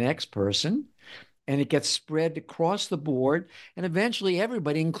it to the next person. And it gets spread across the board. And eventually,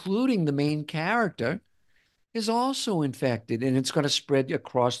 everybody, including the main character, is also infected, and it's going to spread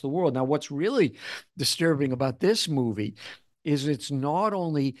across the world. Now, what's really disturbing about this movie is it's not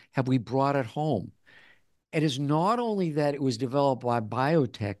only have we brought it home, it is not only that it was developed by a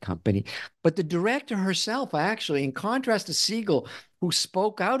biotech company, but the director herself, actually, in contrast to Siegel, who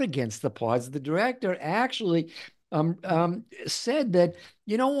spoke out against the pods, the director actually said that,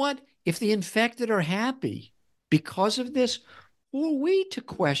 you know what? If the infected are happy because of this, who are we to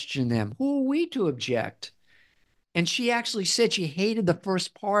question them? Who are we to object? And she actually said she hated the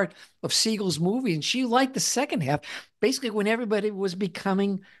first part of Siegel's movie and she liked the second half, basically when everybody was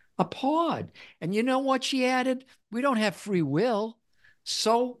becoming a pod. And you know what she added? We don't have free will.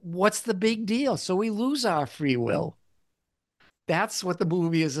 So what's the big deal? So we lose our free will. That's what the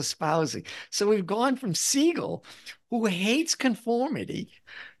movie is espousing. So we've gone from Siegel, who hates conformity,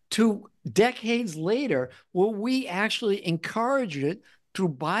 to decades later, where we actually encourage it through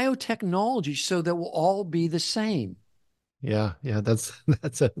biotechnology so that we'll all be the same. Yeah, yeah, that's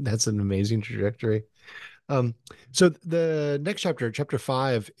an amazing trajectory. Um, so the next chapter, chapter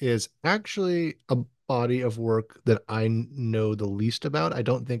 5, is actually a body of work that I know the least about. I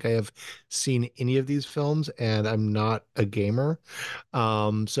don't think I have seen any of these films, and I'm not a gamer.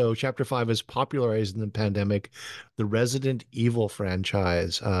 So chapter 5 is popularized in the pandemic, the Resident Evil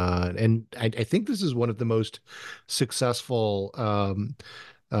franchise. And I think this is one of the most successful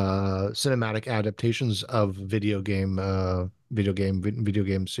cinematic adaptations of video game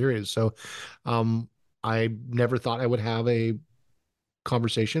series. So I never thought I would have a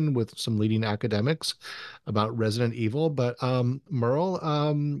conversation with some leading academics about Resident Evil, but Merle,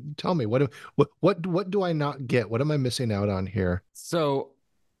 tell me, what do I not get? What am I missing out on here? So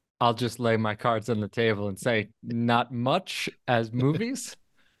I'll just lay my cards on the table and say not much as movies.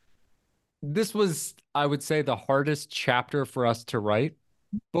 This was, I would say, the hardest chapter for us to write,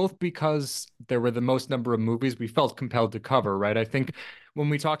 both because there were the most number of movies we felt compelled to cover, right? I think when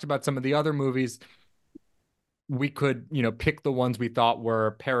we talked about some of the other movies, we could, pick the ones we thought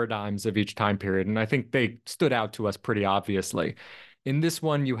were paradigms of each time period. And I think they stood out to us pretty obviously. In this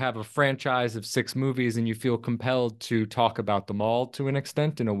one, you have a franchise of 6 movies, and you feel compelled to talk about them all to an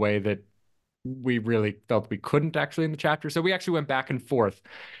extent in a way that we really felt we couldn't actually in the chapter. So we actually went back and forth.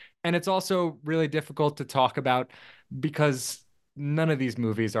 And it's also really difficult to talk about because none of these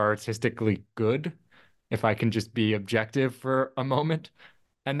movies are artistically good, if I can just be objective for a moment.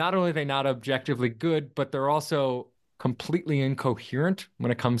 And not only are they not objectively good, but they're also completely incoherent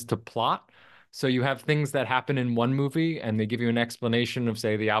when it comes to plot. So you have things that happen in one movie and they give you an explanation of,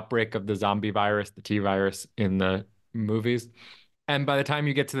 say, the outbreak of the zombie virus, the T virus in the movies. And by the time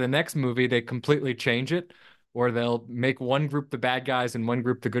you get to the next movie, they completely change it, or they'll make one group the bad guys and one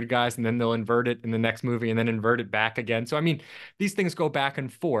group the good guys, and then they'll invert it in the next movie and then invert it back again. So, I mean, these things go back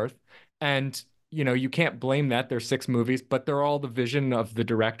and forth. And, you can't blame that. There's 6 movies, but they're all the vision of the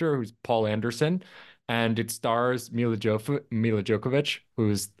director, who's Paul Anderson. And it stars Mila Jovovich,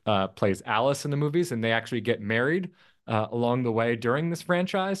 who's plays Alice in the movies, and they actually get married along the way during this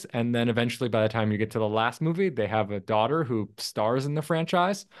franchise. And then eventually, by the time you get to the last movie, they have a daughter who stars in the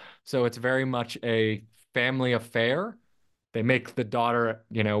franchise. So it's very much a family affair. They make the daughter,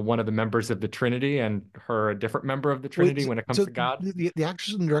 one of the members of the Trinity, and her a different member of the Trinity when it comes So to God. the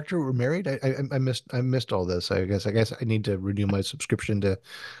actress and director were married. I missed all this. I guess I need to renew my subscription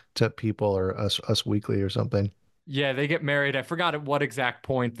to People or Us Weekly or something. Yeah, they get married. I forgot at what exact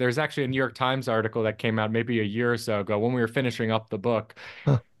point. There's actually a New York Times article that came out maybe a year or so ago when we were finishing up the book,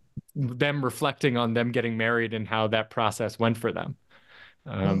 Huh. them reflecting on them getting married and how that process went for them.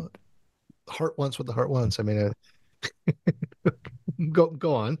 Well, heart wants what the heart wants. I mean,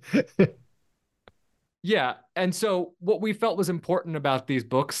 go on. Yeah. And so what we felt was important about these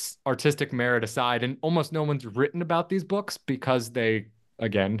books, artistic merit aside, and almost no one's written about these books because they,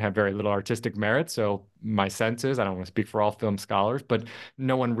 again, have very little artistic merit. So my sense is, I don't want to speak for all film scholars, but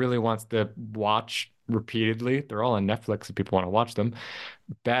no one really wants to watch repeatedly. They're all on Netflix if people want to watch them.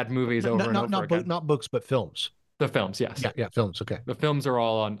 Bad movies over and over again. Not books, but films. The films, yes. Yeah, films. Okay. The films are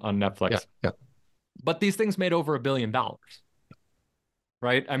all on Netflix. Yeah. But these things made over $1 billion,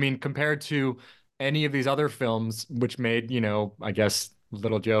 right? I mean, compared to any of these other films, which made, I guess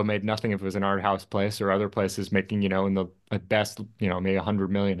Little Joe made nothing if it was an art house place, or other places making, in the at best, maybe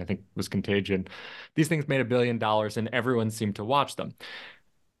 100 million, I think was Contagion. These things made $1 billion and everyone seemed to watch them.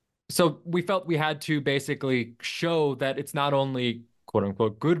 So we felt we had to basically show that it's not only quote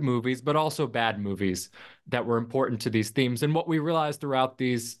unquote good movies, but also bad movies that were important to these themes. And what we realized throughout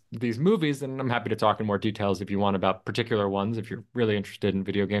these movies, and I'm happy to talk in more details if you want about particular ones, if you're really interested in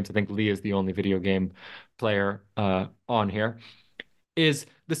video games. I think Lee is the only video game player on here, is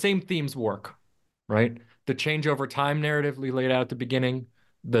the same themes work, right? The change over time narrative we laid out at the beginning,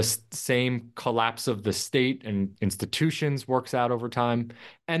 the same collapse of the state and institutions works out over time,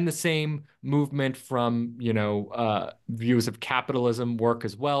 and the same movement from views of capitalism work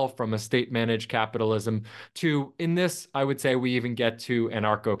as well, from a state-managed capitalism to, in this, I would say we even get to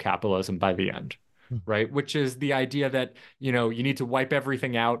anarcho-capitalism by the end, right? Which is the idea that you need to wipe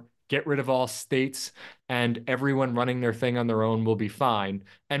everything out, get rid of all states, and everyone running their thing on their own will be fine.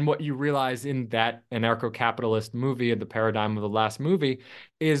 And what you realize in that anarcho-capitalist movie, the paradigm of the last movie,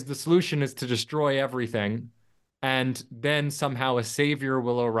 is the solution is to destroy everything. And then somehow a savior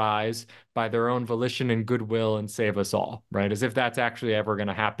will arise by their own volition and goodwill and save us all, right? As if that's actually ever going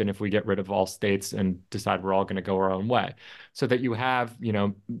to happen if we get rid of all states and decide we're all going to go our own way. So that you have,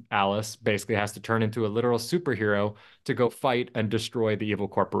 Alice basically has to turn into a literal superhero to go fight and destroy the evil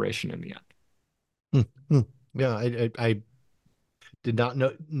corporation in the end. Yeah, I did not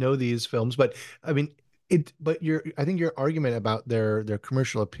know these films, but I mean, I think your argument about their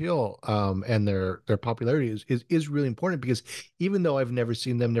commercial appeal and their popularity is really important, because even though I've never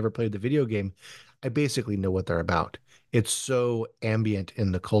seen them, never played the video game, I basically know what they're about. It's so ambient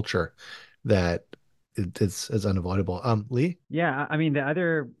in the culture that it's unavoidable. Lee? Yeah, I mean, the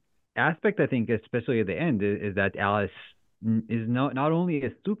other aspect, I think, especially at the end, is that Alice is not only a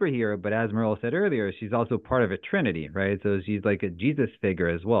superhero, but as Merle said earlier, she's also part of a trinity, right? So she's like a Jesus figure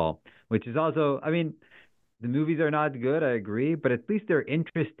as well, which is also, I mean, the movies are not good, I agree, but at least they're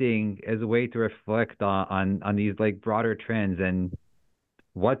interesting as a way to reflect on these like broader trends and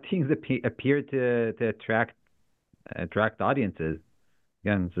what things appear to attract audiences.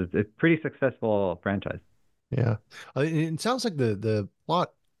 Again, it's a pretty successful franchise. Yeah, it sounds like the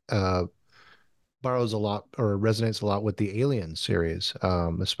plot borrows a lot or resonates a lot with the Alien series,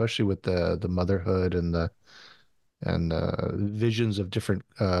 especially with the motherhood and the visions of different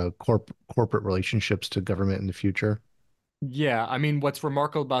corporate relationships to government in the future. Yeah, I mean, what's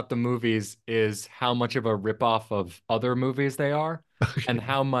remarkable about the movies is how much of a ripoff of other movies they are, and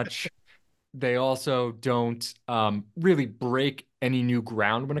how much they also don't really break any new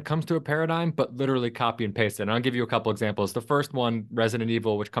ground when it comes to a paradigm, but literally copy and paste it. And I'll give you a couple examples. The first one, Resident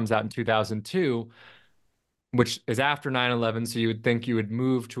Evil, which comes out in 2002, which is after 9/11. So you would think you would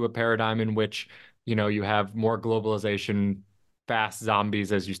move to a paradigm in which, you have more globalization, fast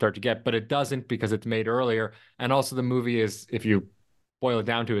zombies as you start to get, but it doesn't because it's made earlier. And also the movie is, if you boil it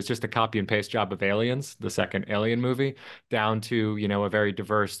down to, it's just a copy and paste job of Aliens, the second Alien movie, down to, a very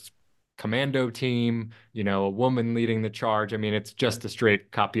diverse commando team, a woman leading the charge. I mean, it's just a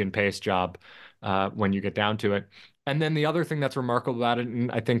straight copy and paste job when you get down to it. And then the other thing that's remarkable about it,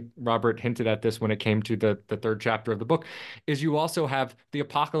 and I think Robert hinted at this when it came to the third chapter of the book, is you also have the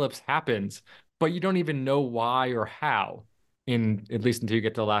apocalypse happens, but you don't even know why or how, in at least until you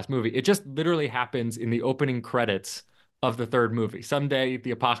get to the last movie. It just literally happens in the opening credits of the third movie. Someday the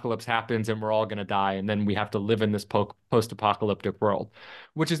apocalypse happens and we're all going to die, and then we have to live in this post-apocalyptic world,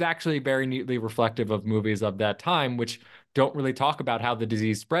 which is actually very neatly reflective of movies of that time, which don't really talk about how the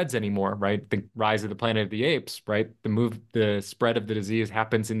disease spreads anymore, right? The Rise of the Planet of the Apes, right? The spread of the disease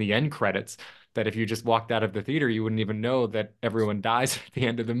happens in the end credits. That if you just walked out of the theater, you wouldn't even know that everyone dies at the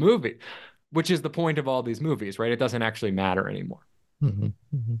end of the movie, which is the point of all these movies, right? It doesn't actually matter anymore. Mm-hmm,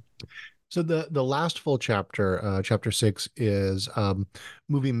 mm-hmm. So the last full chapter, chapter 6, is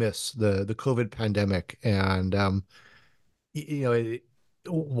movie myths, the COVID pandemic, and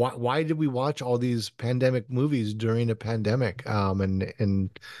why did we watch all these pandemic movies during a pandemic?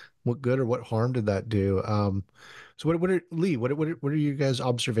 And what good or what harm did that do? So what are Lee? What are your guys'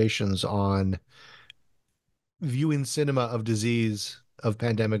 observations on viewing cinema of disease of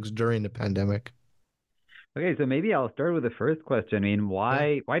pandemics during the pandemic? Okay, so maybe I'll start with the first question. I mean,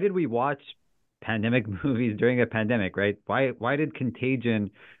 Yeah. why did we watch pandemic movies during a pandemic, right? Why did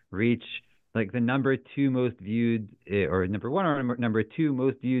Contagion reach like the number two most viewed or number one or number two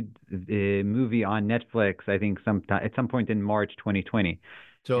most viewed movie on Netflix, I think at some point in March 2020.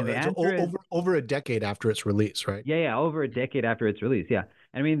 So And the it's answer is over a decade after its release, right? yeah, over a decade after its release. Yeah.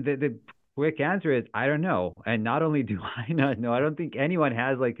 I mean, the quick answer is I don't know. And not only do I not know, I don't think anyone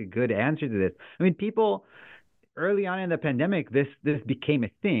has like a good answer to this. I mean, people early on in the pandemic, this became a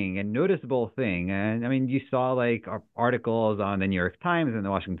thing, a noticeable thing. And I mean, you saw like articles on the New York Times and the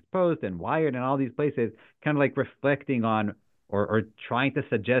Washington Post and Wired and all these places kind of like reflecting on or trying to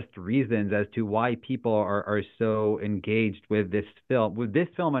suggest reasons as to why people are so engaged with this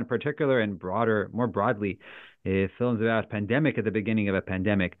film in particular, and more broadly, films about pandemic at the beginning of a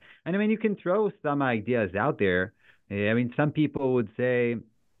pandemic. And I mean, you can throw some ideas out there. I mean, some people would say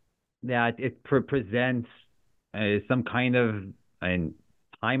that it presents some kind of a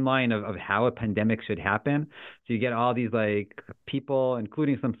timeline of how a pandemic should happen. So you get all these like people,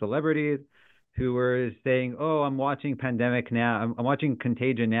 including some celebrities, who were saying, "Oh, I'm watching Pandemic now. I'm watching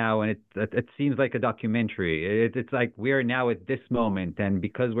Contagion now, and it seems like a documentary. It's like we're now at this moment, and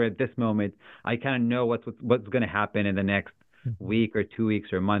because we're at this moment, I kind of know what's going to happen in the next week or 2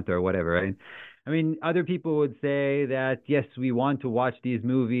 weeks or month or whatever." Right? I mean, other people would say that, yes, we want to watch these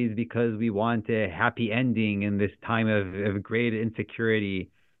movies because we want a happy ending in this time of great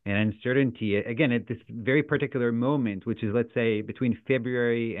insecurity and uncertainty. Again, at this very particular moment, which is, let's say, between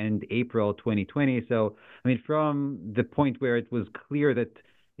February and April 2020. So, I mean, from the point where it was clear that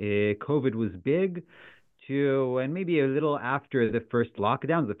COVID was big to, and maybe a little after the first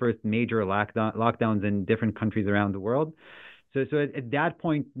lockdowns, the first major lockdowns in different countries around the world. So at that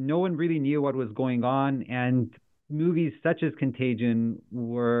point, no one really knew what was going on, and movies such as Contagion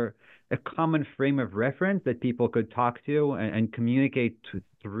were a common frame of reference that people could talk to and communicate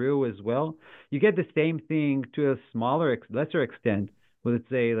through as well. You get the same thing to a lesser extent, with, let's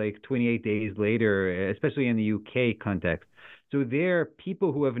say, like 28 Days Later, especially in the UK context. So there,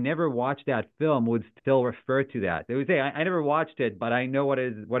 people who have never watched that film would still refer to that. They would say, I never watched it, but I know what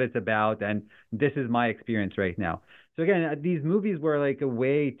it's about, and this is my experience right now. So again, these movies were like a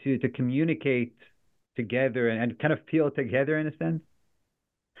way to communicate together and kind of feel together in a sense.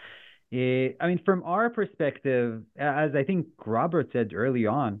 I mean, from our perspective, as I think Robert said early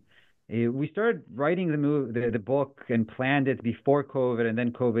on, we started writing the book and planned it before COVID, and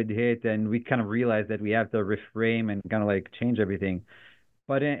then COVID hit, and we kind of realized that we have to reframe and kind of like change everything.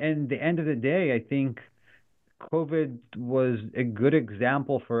 But in the end of the day, I think COVID was a good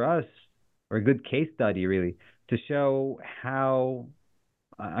example for us, or a good case study, really, to show how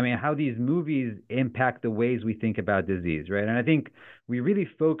I mean, how these movies impact the ways we think about disease, right? And I think we really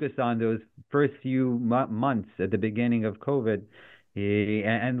focus on those first few months at the beginning of COVID,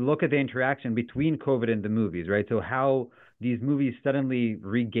 and look at the interaction between COVID and the movies, right? So how these movies suddenly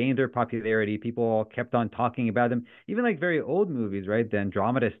regained their popularity. People kept on talking about them, even like very old movies, right? The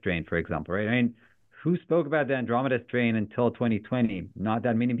Andromeda Strain, for example, right? I mean, who spoke about the Andromeda Strain until 2020? Not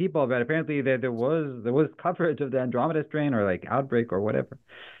that many people, but apparently there was coverage of the Andromeda Strain or like outbreak or whatever.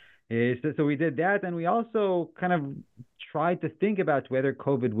 So we did that, and we also kind of tried to think about whether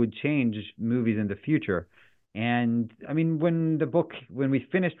COVID would change movies in the future. And I mean, when we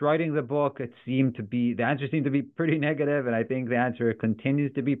finished writing the book, the answer seemed to be pretty negative, and I think the answer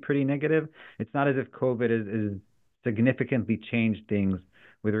continues to be pretty negative. It's not as if COVID is significantly changed things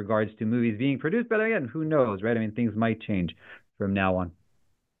with regards to movies being produced, but again, who knows, right? I mean, things might change from now on.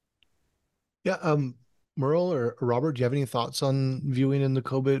 Yeah, Merle or Robert, do you have any thoughts on viewing in the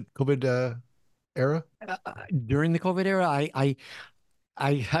COVID era? During the COVID era, I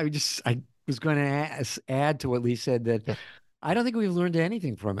was going to add to what Lee said, that Yeah. I don't think we've learned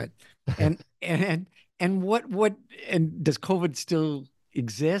anything from it. And what and does COVID still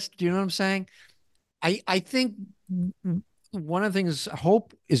exist? Do you know what I'm saying? I think one of the things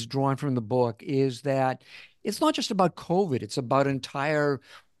hope is drawn from the book is that it's not just about COVID, it's about entire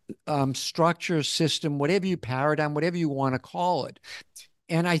structure, system, whatever you paradigm, whatever you want to call it.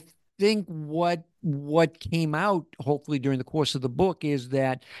 And I think what came out hopefully during the course of the book is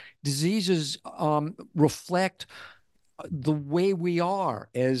that diseases reflect the way we are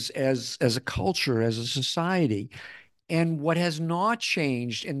as a culture, as a society. And what has not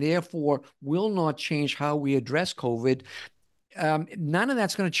changed, and therefore will not change how we address COVID, none of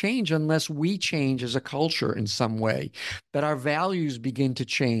that's going to change unless we change as a culture in some way, that our values begin to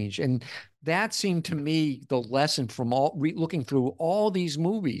change. And that seemed to me the lesson from looking through all these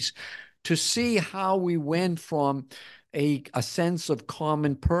movies, to see how we went from a sense of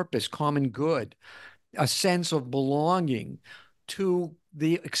common purpose, common good, a sense of belonging, to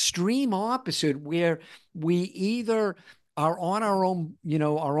the extreme opposite, where we either are on our own,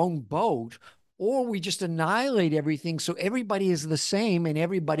 our own boat, or we just annihilate everything so everybody is the same and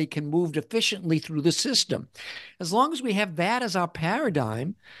everybody can move efficiently through the system. As long as we have that as our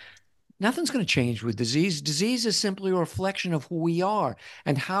paradigm, nothing's going to change with disease. Disease is simply a reflection of who we are,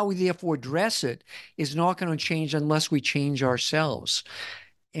 and how we therefore address it is not going to change unless we change ourselves.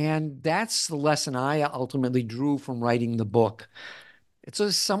 And that's the lesson I ultimately drew from writing the book. It's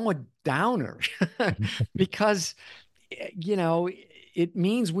a somewhat downer because, it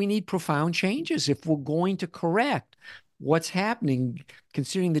means we need profound changes if we're going to correct what's happening,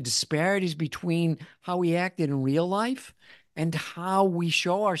 considering the disparities between how we acted in real life and how we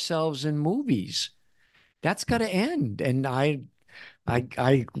show ourselves in movies. That's got to end. And I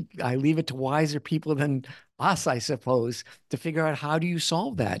leave it to wiser people than us, I suppose, to figure out how do you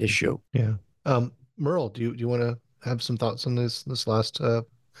solve that issue. Yeah. Merle, do you want to have some thoughts on this last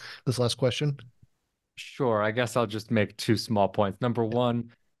question? Sure. I guess I'll just make two small points. Number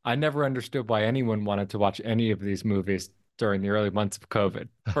one, I never understood why anyone wanted to watch any of these movies during the early months of COVID.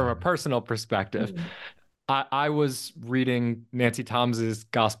 From a personal perspective, I was reading Nancy Toms's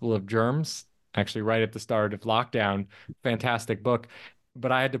Gospel of Germs, actually right at the start of lockdown. Fantastic book.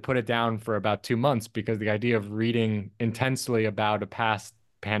 But I had to put it down for about 2 months because the idea of reading intensely about a past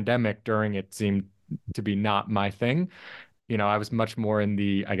pandemic during it seemed to be not my thing. I was much more in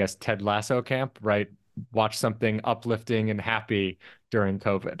the, I guess, Ted Lasso camp, right? Watch something uplifting and happy during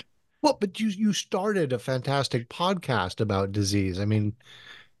COVID. Well, but you started a fantastic podcast about disease. I mean,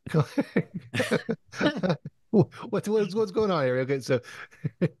 what's going on here? Okay, so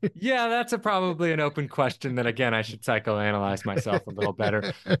yeah, that's probably an open question that, again, I should psychoanalyze myself a little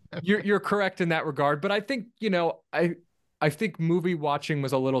better. You're correct in that regard, but I think I think movie watching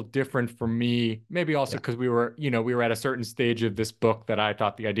was a little different for me, maybe also because we were at a certain stage of this book that I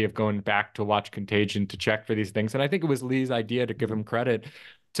thought the idea of going back to watch Contagion to check for these things. And I think it was Lee's idea, to give him credit,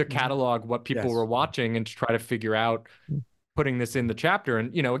 to catalog what people were watching and to try to figure out putting this in the chapter.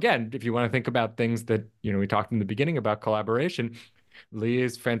 And, again, if you want to think about things that, we talked in the beginning about collaboration, Lee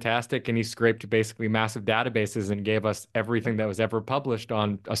is fantastic, and he scraped basically massive databases and gave us everything that was ever published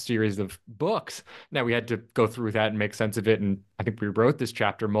on a series of books. Now, we had to go through that and make sense of it, and I think we wrote this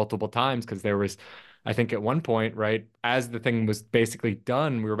chapter multiple times because there was, I think at one point, right, as the thing was basically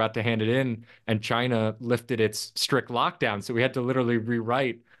done, we were about to hand it in, and China lifted its strict lockdown. So we had to literally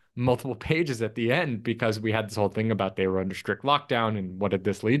rewrite multiple pages at the end because we had this whole thing about they were under strict lockdown and what did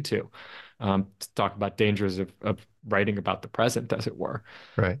this lead to talk about dangers of writing about the present, as it were.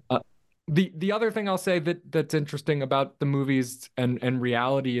 Right. The other thing I'll say that's interesting about the movies and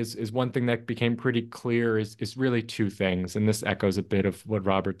reality is one thing that became pretty clear is really two things, and this echoes a bit of what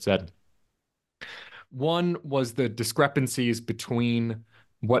Robert said. One was the discrepancies between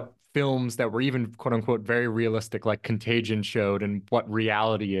what films that were even quote unquote very realistic, like Contagion, showed and what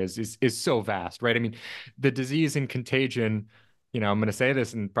reality is so vast, right? I mean, the disease in Contagion, I'm going to say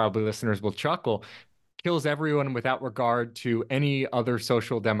this and probably listeners will chuckle, kills everyone without regard to any other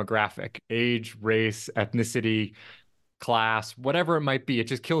social demographic, age, race, ethnicity, class, whatever it might be. It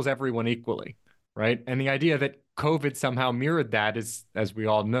just kills everyone equally, right? And the idea that COVID somehow mirrored that is, as we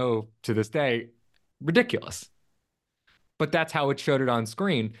all know to this day, ridiculous. But that's how it showed it on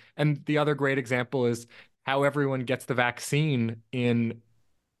screen. And the other great example is how everyone gets the vaccine in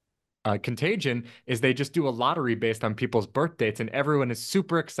Contagion is they just do a lottery based on people's birth dates, and everyone is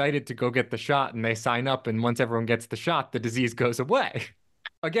super excited to go get the shot, and they sign up, and once everyone gets the shot, the disease goes away.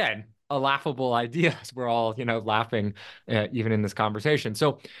 Again, a laughable idea as we're all, laughing even in this conversation.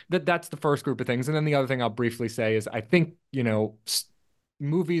 So that's the first group of things. And then the other thing I'll briefly say is I think,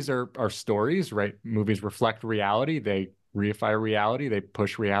 movies are stories, right? Movies reflect reality. They reify reality. They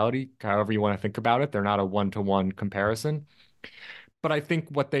push reality, however you want to think about it. They're not a one-to-one comparison. But I think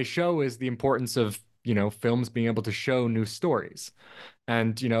what they show is the importance of, films being able to show new stories.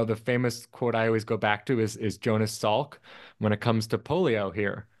 And, the famous quote I always go back to is Jonas Salk when it comes to polio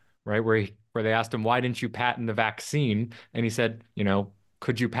here, right? Where they asked him, why didn't you patent the vaccine? And he said,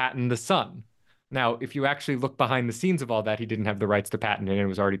 could you patent the sun? Now, if you actually look behind the scenes of all that, he didn't have the rights to patent it. And it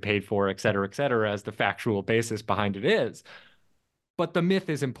was already paid for, et cetera, as the factual basis behind it is. But the myth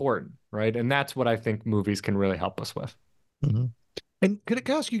is important, right? And that's what I think movies can really help us with. Mm-hmm. And could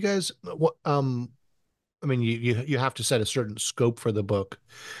I ask you guys what I mean, you have to set a certain scope for the book,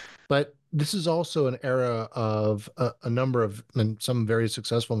 but this is also an era of a number of, and some very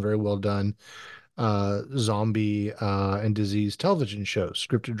successful and very well done zombie and disease television shows,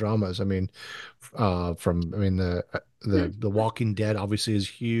 scripted dramas. I mean, the Walking Dead obviously is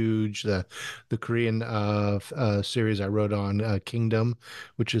huge. The Korean series I wrote on, Kingdom,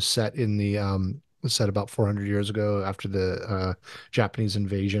 which is set in the set about 400 years ago after the Japanese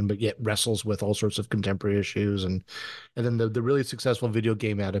invasion, but yet wrestles with all sorts of contemporary issues, and then the really successful video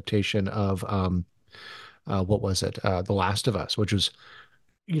game adaptation of what was it, The Last of Us, which was,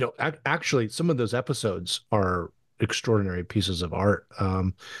 actually some of those episodes are extraordinary pieces of art.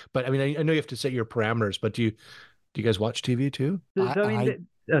 But I mean, I know you have to set your parameters, but do you guys watch TV too?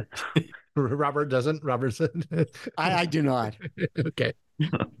 Robert doesn't. Robert said, I do not. Okay.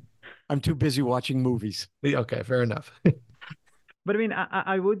 I'm too busy watching movies. Okay, fair enough. But I mean,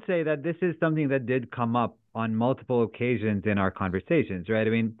 I would say that this is something that did come up on multiple occasions in our conversations, right? I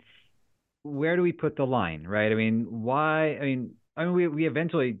mean, where do we put the line, right? I mean, why? I mean, we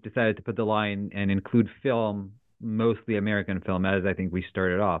eventually decided to put the line and include film, mostly American film, as I think we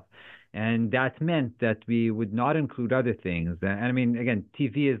started off. And that meant that we would not include other things. And I mean, again,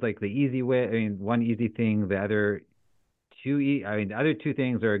 TV is like the easy way. I mean, one easy thing. The other the other two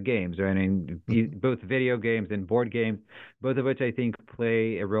things are games, right? I mean, both video games and board games, both of which I think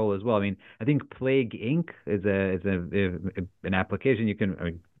play a role as well. I mean, I think Plague Inc. is an application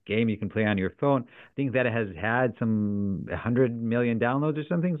game you can play on your phone. I think that has had some 100 million downloads or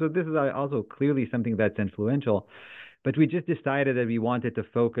something. So this is also clearly something that's influential. But we just decided that we wanted to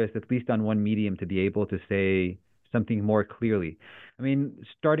focus at least on one medium to be able to say something more clearly. I mean,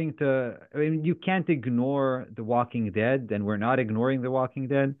 you can't ignore The Walking Dead, and we're not ignoring The Walking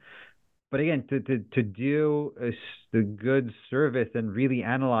Dead. But again, to do the good service and really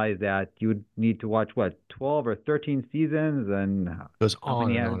analyze that, you would need to watch 12 or 13 seasons and goes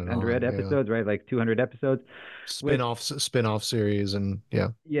on and on and 100 episodes, yeah. Right? Like 200 episodes. Spin-off series, and yeah.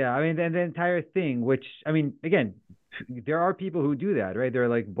 Yeah, I mean, and the entire thing, which, I mean, again, there are people who do that, right? There are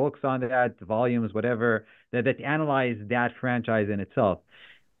like books on that, volumes, whatever, that analyze that franchise in itself.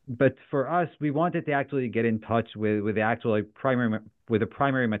 But for us, we wanted to actually get in touch with the actual with the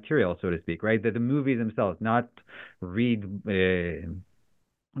primary material, so to speak, right? The movies themselves, not read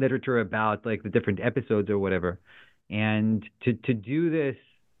literature about like the different episodes or whatever. And to do this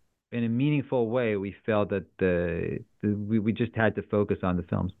in a meaningful way, we felt that we just had to focus on the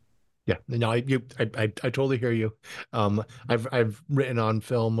films. Yeah, no, I totally hear you. I've written on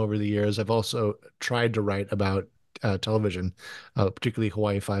film over the years. I've also tried to write about television, particularly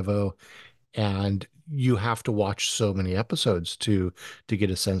Hawaii Five-0, and you have to watch so many episodes to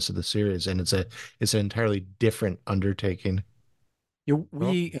get a sense of the series, and it's an entirely different undertaking.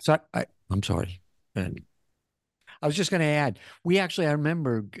 I'm sorry. I was just going to add, I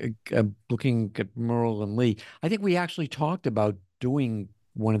remember looking at Merle and Lee. I think we actually talked about doing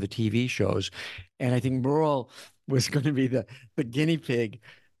one of the TV shows, and I think Merle was going to be the guinea pig,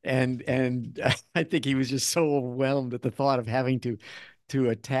 and I think he was just so overwhelmed at the thought of having to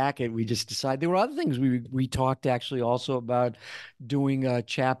attack it. We just decided there were other things we talked actually also about doing a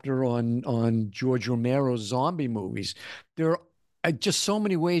chapter on George Romero's zombie movies. There are just so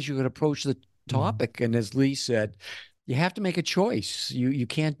many ways you could approach the topic, and as Lee said, you have to make a choice. You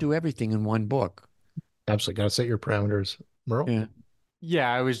can't do everything in one book. Absolutely. Got to set your parameters. Merle? Yeah.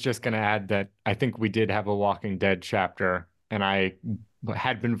 Yeah, I was just going to add that I think we did have a Walking Dead chapter, and I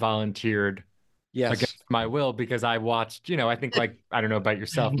had been volunteered Yes. against my will because I watched, I think like, I don't know about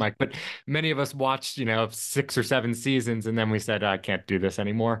yourself, Mike, but many of us watched, 6 or 7 seasons, and then we said, I can't do this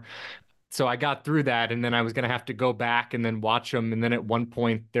anymore. So I got through that, and then I was going to have to go back and then watch them. And then at one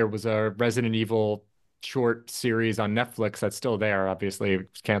point, there was a Resident Evil short series on Netflix that's still there. Obviously, it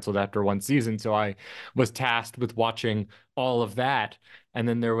was canceled after 1 season. So I was tasked with watching all of that. And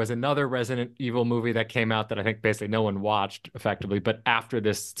then there was another Resident Evil movie that came out that I think basically no one watched effectively. But after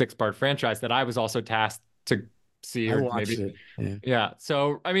this 6-part franchise that I was also tasked to see, I or watched maybe. it. Yeah.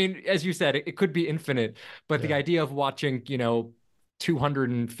 So, I mean, as you said, it could be infinite, but the idea of watching,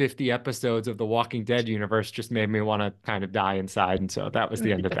 250 episodes of the Walking Dead universe just made me want to kind of die inside, and so that was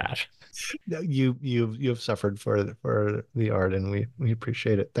the end of that. You've suffered for the art, and we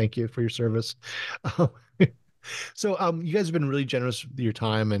appreciate it. Thank you for your service. So you guys have been really generous with your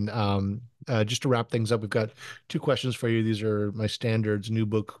time, and just to wrap things up, we've got 2 questions for you. These are my standards new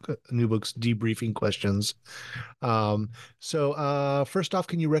books debriefing questions. So first off,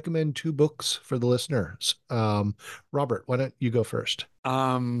 can you recommend 2 books for the listeners? Robert, why don't you go first?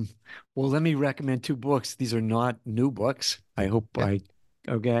 Well, let me recommend 2 books. These are not new books. I hope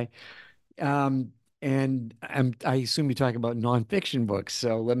okay. And I assume you're talking about nonfiction books,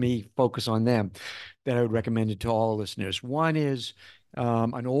 so let me focus on them that I would recommend it to all listeners. One is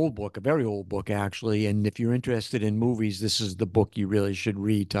an old book, a very old book, actually. And if you're interested in movies, this is the book you really should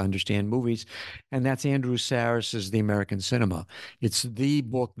read to understand movies. And that's Andrew Sarris's The American Cinema. It's the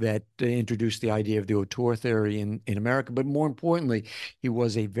book that introduced the idea of the auteur theory in America. But more importantly, he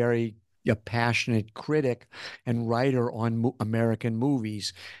was a very passionate critic and writer on American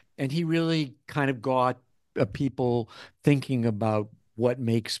movies. And he really kind of got people thinking about what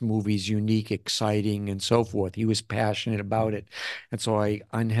makes movies unique, exciting, and so forth. He was passionate about it. And so I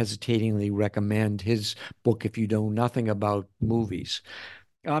unhesitatingly recommend his book if you know nothing about movies.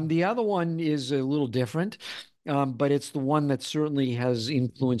 The other one is a little different, but it's the one that certainly has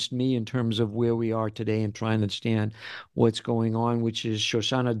influenced me in terms of where we are today and trying to understand what's going on, which is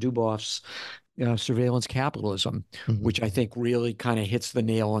Shoshana Zuboff's Surveillance Capitalism, which I think really kind of hits the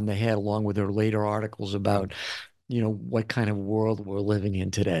nail on the head, along with her later articles about, what kind of world we're living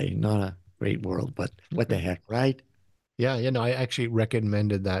in today. Not a great world, but what the heck, right? Yeah, no, I actually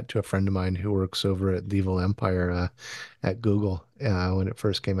recommended that to a friend of mine who works over at the Evil Empire at Google when it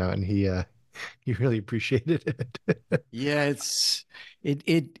first came out, and he really appreciated it. Yeah,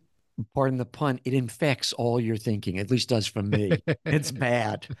 it pardon the pun, it infects all your thinking. At least does for me. It's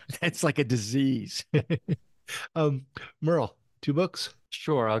bad. It's like a disease. Merle, 2 books?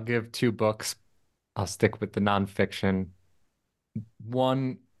 Sure, I'll give 2 books. I'll stick with the nonfiction.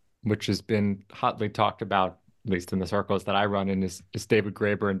 One, which has been hotly talked about, at least in the circles that I run in, is David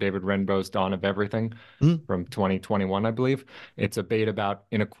Graeber and David Renbo's Dawn of Everything from 2021, I believe. It's a bait about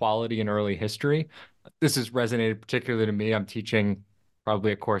inequality in early history. This has resonated particularly to me. I'm teaching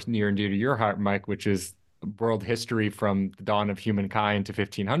probably a course near and dear to your heart, Mike, which is world history from the dawn of humankind to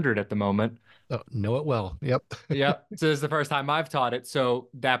 1500 at the moment. Oh, know it well. Yep. Yep. So this is the first time I've taught it. So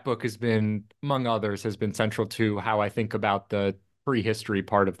that book has been, among others, has been central to how I think about the prehistory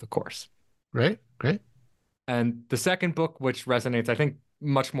part of the course. Great. And the second book, which resonates, I think,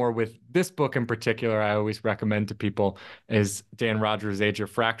 much more with this book in particular, I always recommend to people, is Dan Rogers' Age of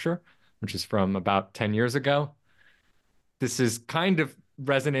Fracture, which is from about 10 years ago. This is kind of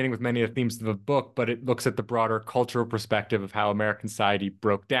resonating with many of the themes of the book, but it looks at the broader cultural perspective of how American society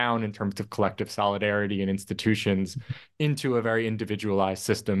broke down in terms of collective solidarity and institutions into a very individualized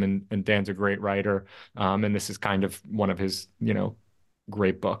system. And Dan's a great writer. And this is kind of one of his,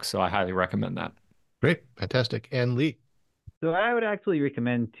 great books. So I highly recommend that. Great. Fantastic. And Lee? So I would actually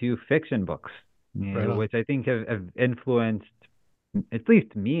recommend 2 fiction books, which I think have influenced at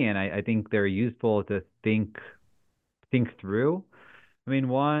least me, and I think they're useful to think through. I mean,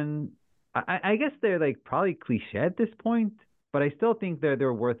 one, I guess they're like probably cliche at this point, but I still think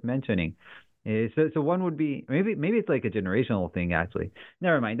they're worth mentioning. So one would be, maybe it's like a generational thing, actually.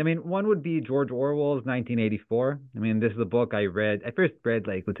 Never mind. I mean, one would be George Orwell's 1984. I mean, this is a book I first read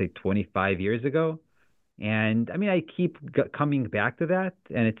like, let's say 25 years ago. And I mean, I keep coming back to that,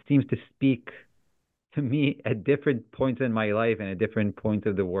 and it seems to speak to me at different points in my life and at different points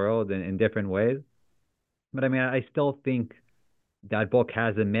of the world and in different ways. But I mean, I still think that book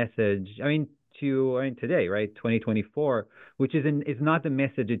has a message. I mean, today, right, 2024, which is not the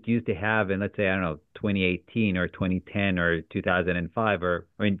message it used to have in, let's say, I don't know, 2018 or 2010 or 2005, or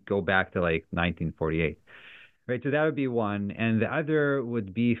I mean, go back to like 1948. Right, so that would be one, and the other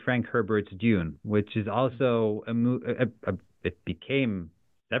would be Frank Herbert's Dune, which is also it became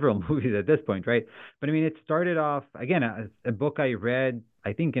several movies at this point, right? But I mean, it started off again a book I read,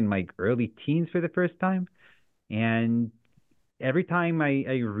 I think, in my early teens for the first time, and every time I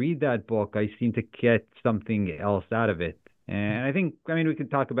read that book, I seem to get something else out of it. And I think, I mean, we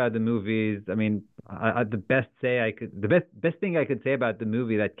could talk about the movies. I mean, the best thing I could say about the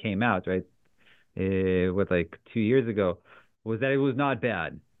movie that came out, right, what, like 2 years ago, was that it was not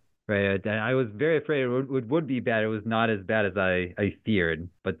bad, right? I was very afraid it would be bad. It was not as bad as I feared.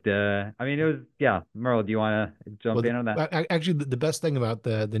 But I mean, it was, yeah. Merle, do you want to jump in on that? Actually, the best thing about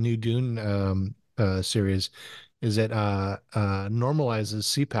the new Dune series is it normalizes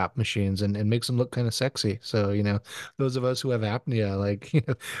CPAP machines and makes them look kind of sexy. So, those of us who have apnea, like,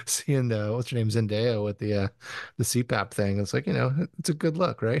 seeing the, what's her name, Zendaya with the CPAP thing, it's like, it's a good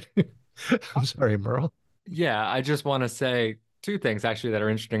look, right? I'm sorry, Merle. Yeah, I just want to say two things actually that are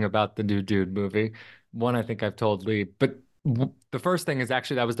interesting about the new Dude movie. One, I think I've told Lee, but the first thing is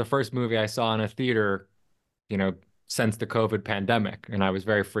actually that was the first movie I saw in a theater, you know, since the COVID pandemic. And I was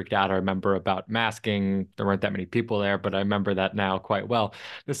very freaked out. I remember about masking. There weren't that many people there, but I remember that now quite well.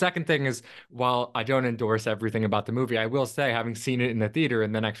 The second thing is, while I don't endorse everything about the movie, I will say, having seen it in the theater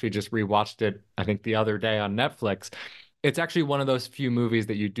and then actually just rewatched it, I think the other day on Netflix, it's actually one of those few movies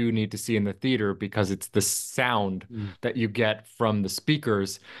that you do need to see in the theater because it's the sound that you get from the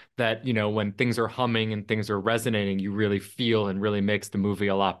speakers that, when things are humming and things are resonating, you really feel and really makes the movie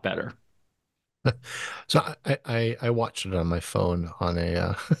a lot better. So I watched it on my phone on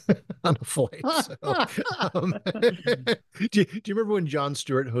a on a flight. So, do you remember when Jon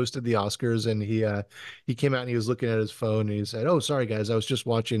Stewart hosted the Oscars and he came out and he was looking at his phone and he said, "Oh, sorry guys, I was just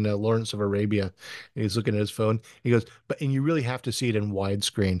watching Lawrence of Arabia." And he's looking at his phone. He goes, "And you really have to see it in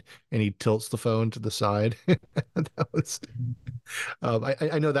widescreen." And he tilts the phone to the side. That was.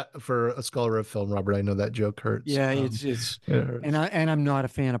 I know that for a scholar of film, Robert. I know that joke hurts. Yeah, it hurts. And I'm not a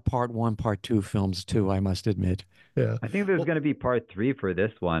fan of part one, part two films too, I must admit. Yeah. I think there's going to be part 3 for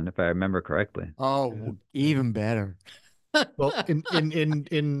this one, if I remember correctly. Oh, even better. Well, in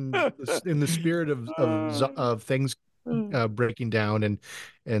the spirit of things breaking down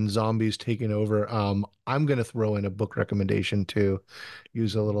and zombies taking over, I'm going to throw in a book recommendation to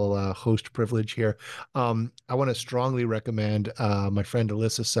use a little host privilege here. I want to strongly recommend my friend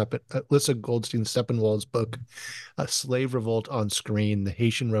Alyssa Goldstein Sepinwall's book, Slave Revolt on Screen: The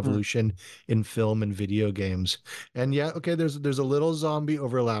Haitian Revolution in Film and Video Games. And yeah, okay, there's a little zombie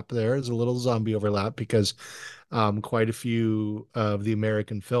overlap there. There's a little zombie overlap because quite a few of the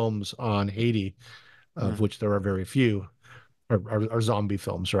American films on Haiti, of which there are very few, are zombie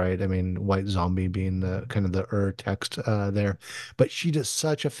films, right? I mean, White Zombie being the kind of the text there, but she does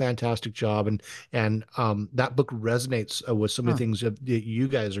such a fantastic job, and that book resonates with so many things that you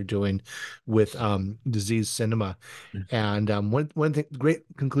guys are doing with disease cinema, and one thing, great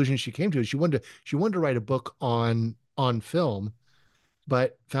conclusion she came to is she wanted to write a book on film,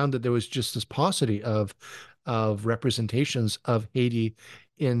 but found that there was just this paucity of representations of Haiti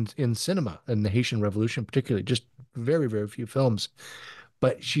in cinema and the Haitian Revolution, particularly, just very, very few films.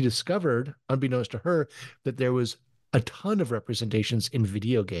 But she discovered, unbeknownst to her, that there was a ton of representations in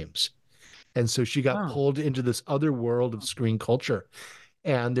video games. And so she got pulled into this other world of screen culture.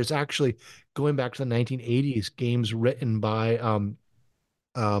 And there's actually, going back to the 1980s, games written by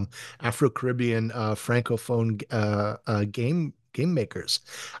Afro-Caribbean Francophone game makers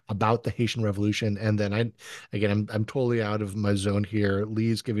about the Haitian Revolution. And then I'm totally out of my zone here.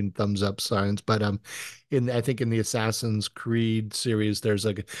 Lee's giving thumbs up signs, but I think in the Assassin's Creed series, there's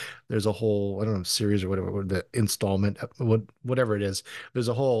a whole, I don't know, series or whatever, the installment, whatever it is. There's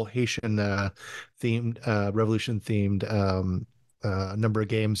a whole Haitian themed revolution themed number of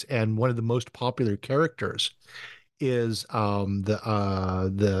games, and one of the most popular characters is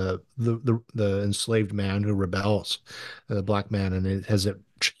the enslaved man who rebels, the black man, and it has a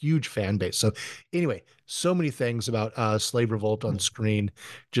huge fan base. So anyway, so many things about Slave Revolt on Screen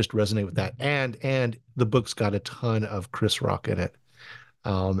just resonate with that, and the book's got a ton of Chris Rock in it.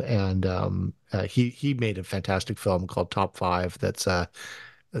 He made a fantastic film called Top Five that's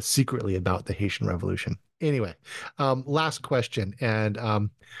secretly about the Haitian Revolution. Anyway, last question, and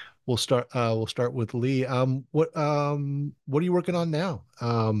We'll start with Lee. What are you working on now?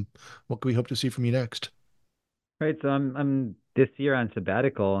 What can we hope to see from you next? Right, so I'm this year on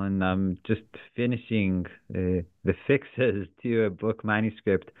sabbatical, and I'm just finishing the fixes to a book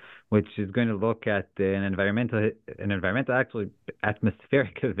manuscript, which is going to look at an environmental actually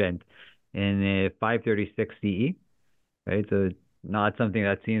atmospheric event in 536 CE. Right, so not something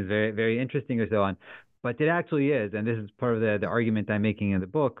that seems very very interesting or so on, but it actually is, and this is part of the argument I'm making in the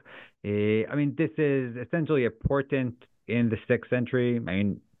book. I mean, this is essentially a portent in the 6th century. I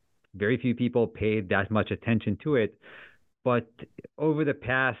mean, very few people paid that much attention to it. But over the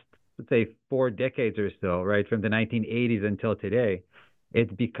past, let's say, 4 decades or so, right, from the 1980s until today,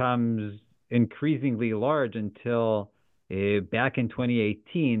 it becomes increasingly large until back in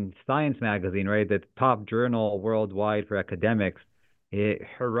 2018, Science Magazine, right, the top journal worldwide for academics, it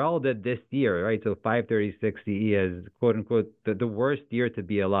heralded this year, right, so 536 CE as quote unquote the worst year to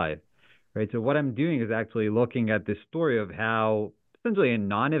be alive, right? So what I'm doing is actually looking at the story of how essentially a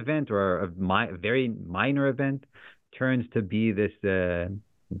non-event or very minor event turns to be this kind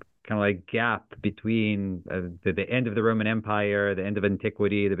of like gap between the end of the Roman Empire, the end of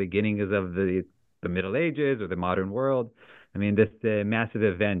antiquity, the beginnings of the Middle Ages or the modern world. I mean, this massive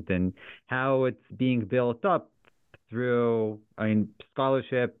event and how it's being built up through, I mean,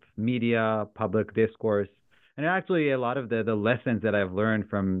 scholarship, media, public discourse, and actually a lot of the lessons that I've learned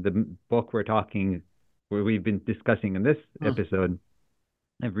from the book where we've been discussing in this episode.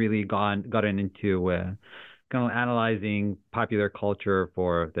 I've really gotten into kind of analyzing popular culture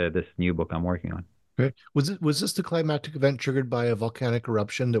for this new book I'm working on. Great. Was this the climactic event triggered by a volcanic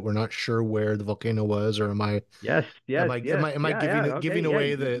eruption that we're not sure where the volcano was, or am I Yes, yes, yes. am I giving Okay, away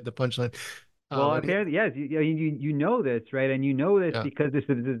yeah. the punchline? Well, apparently, yes. You know this, right? And you know this because this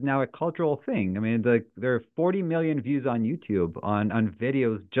is now a cultural thing. I mean, there are 40 million views on YouTube on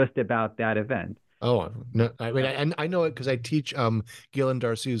videos just about that event. Oh no! I mean, I know it because I teach Galen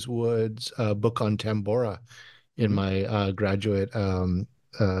Darcy Wood's book on Tambora in my graduate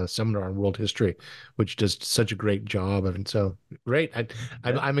seminar on world history, which does such a great job. And so great.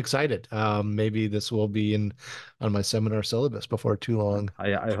 I'm excited. Maybe this will be on my seminar syllabus before too long.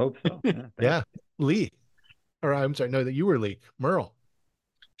 I hope so. Yeah. Lee, or I'm sorry, no, that you were Lee. Merle.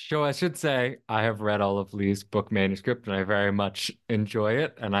 So I should say I have read all of Lee's book manuscript and I very much enjoy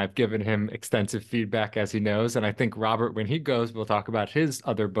it. And I've given him extensive feedback, as he knows. And I think Robert, when he goes, will talk about his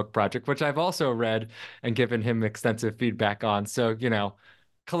other book project, which I've also read and given him extensive feedback on. So,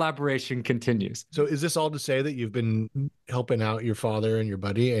 collaboration continues. So is this all to say that you've been helping out your father and your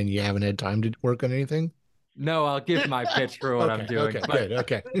buddy and you haven't had time to work on anything? No, I'll give my pitch for what I'm doing. Okay, good.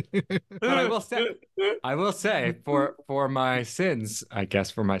 Okay. But I will say for my sins,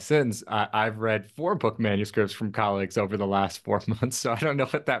 I've read 4 book manuscripts from colleagues over the last 4 months. So I don't know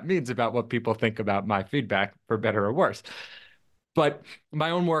what that means about what people think about my feedback, for better or worse. But my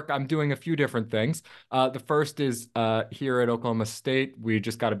own work, I'm doing a few different things. The first is here at Oklahoma State, we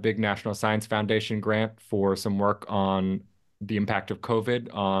just got a big National Science Foundation grant for some work on the impact of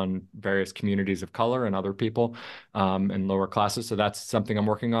COVID on various communities of color and other people in lower classes. So that's something I'm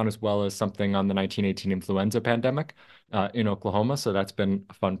working on, as well as something on the 1918 influenza pandemic in Oklahoma. So that's been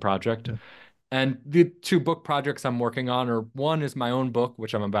a fun project. Yeah. And the 2 book projects I'm working on one is my own book,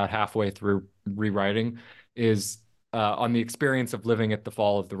 which I'm about halfway through rewriting, is on the experience of living at the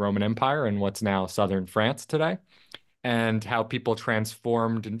fall of the Roman Empire in what's now southern France today, and how people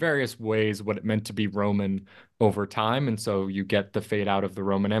transformed in various ways what it meant to be Roman over time. And so you get the fade out of the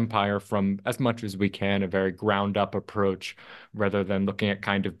Roman Empire from, as much as we can, a very ground up approach, rather than looking at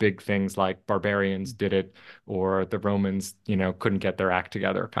kind of big things like barbarians did it or the Romans, couldn't get their act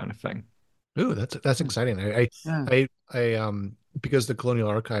together kind of thing. Ooh, that's exciting. I because the colonial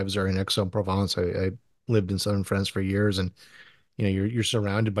archives are in Aix-en-Provence, I lived in southern France for years, and you're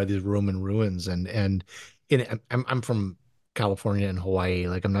surrounded by these Roman ruins, and I'm from California and Hawaii.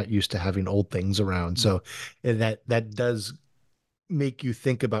 Like, I'm not used to having old things around, so that does make you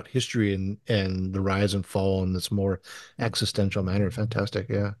think about history and the rise and fall in this more existential manner. Fantastic,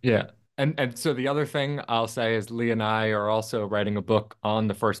 yeah. And so the other thing I'll say is Lee and I are also writing a book on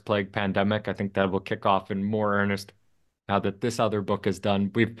the first plague pandemic. I think that will kick off in more earnest now that this other book is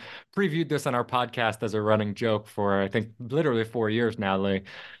done. We've previewed this on our podcast as a running joke for, I think, literally 4 years now, Lee.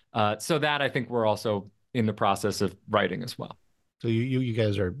 So that I think we're also in the process of writing as well. So you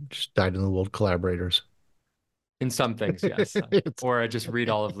guys are just dyed-in-the-wool collaborators. In some things, yes. Or I just read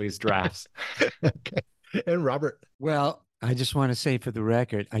all of Lee's drafts. Okay. And Robert? Well, I just want to say for the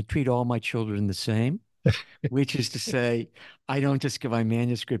record, I treat all my children the same, which is to say, I don't just give my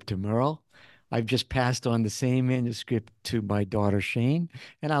manuscript to Merle. I've just passed on the same manuscript to my daughter Shane,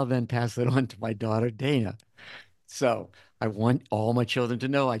 and I'll then pass it on to my daughter Dana. So I want all my children to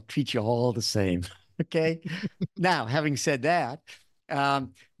know I treat you all the same. Okay. Now, having said that,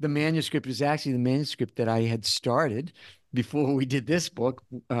 the manuscript is actually the manuscript that I had started before we did this book.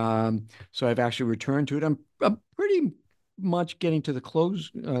 So I've actually returned to it. I'm pretty much getting to the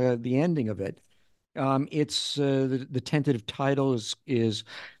close, the ending of it. It's the tentative title is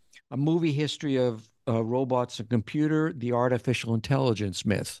a movie history of robots and computer, the artificial intelligence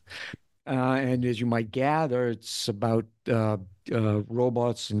myth. And as you might gather, it's about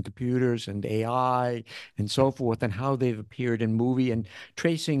robots and computers and AI and so forth, and how they've appeared in movie and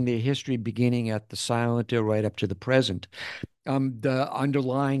tracing their history beginning at the silent era right up to the present. The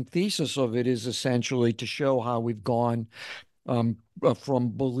underlying thesis of it is essentially to show how we've gone from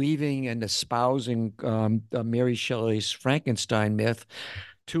believing and espousing Mary Shelley's Frankenstein myth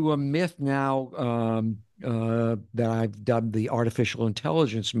to a myth now that I've dubbed the artificial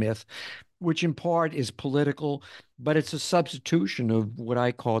intelligence myth, which in part is political, but it's a substitution of what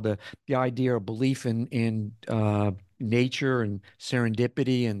I call the idea of belief in nature and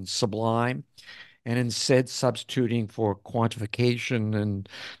serendipity and sublime, and instead substituting for quantification and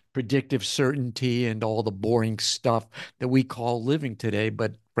predictive certainty and all the boring stuff that we call living today,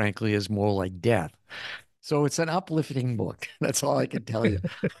 but frankly is more like death. So it's an uplifting book. That's all I can tell you.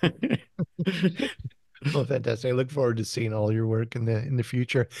 Well, fantastic. I look forward to seeing all your work in the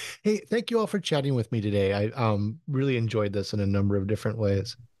future. Hey, thank you all for chatting with me today. I really enjoyed this in a number of different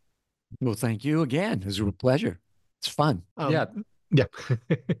ways. Well, thank you again. It was a pleasure. It's fun. Yeah. Yeah.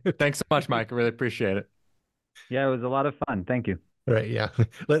 Thanks so much, Mike. I really appreciate it. Yeah, it was a lot of fun. Thank you. Right, yeah.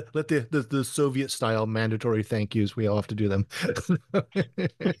 Let the Soviet style mandatory thank yous. We all have to do them.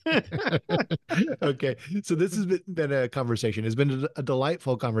 Okay, so this has been a conversation. It's been a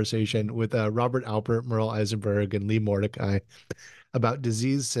delightful conversation with Robert Alpert, Merle Eisenberg, and Lee Mordecai about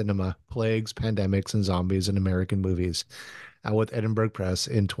disease cinema, plagues, pandemics, and zombies in American movies. With Edinburgh Press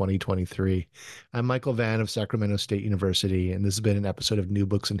in 2023. I'm Michael Vann of Sacramento State University, and this has been an episode of New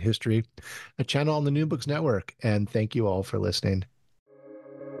Books in History, a channel on the New Books Network. And thank you all for listening.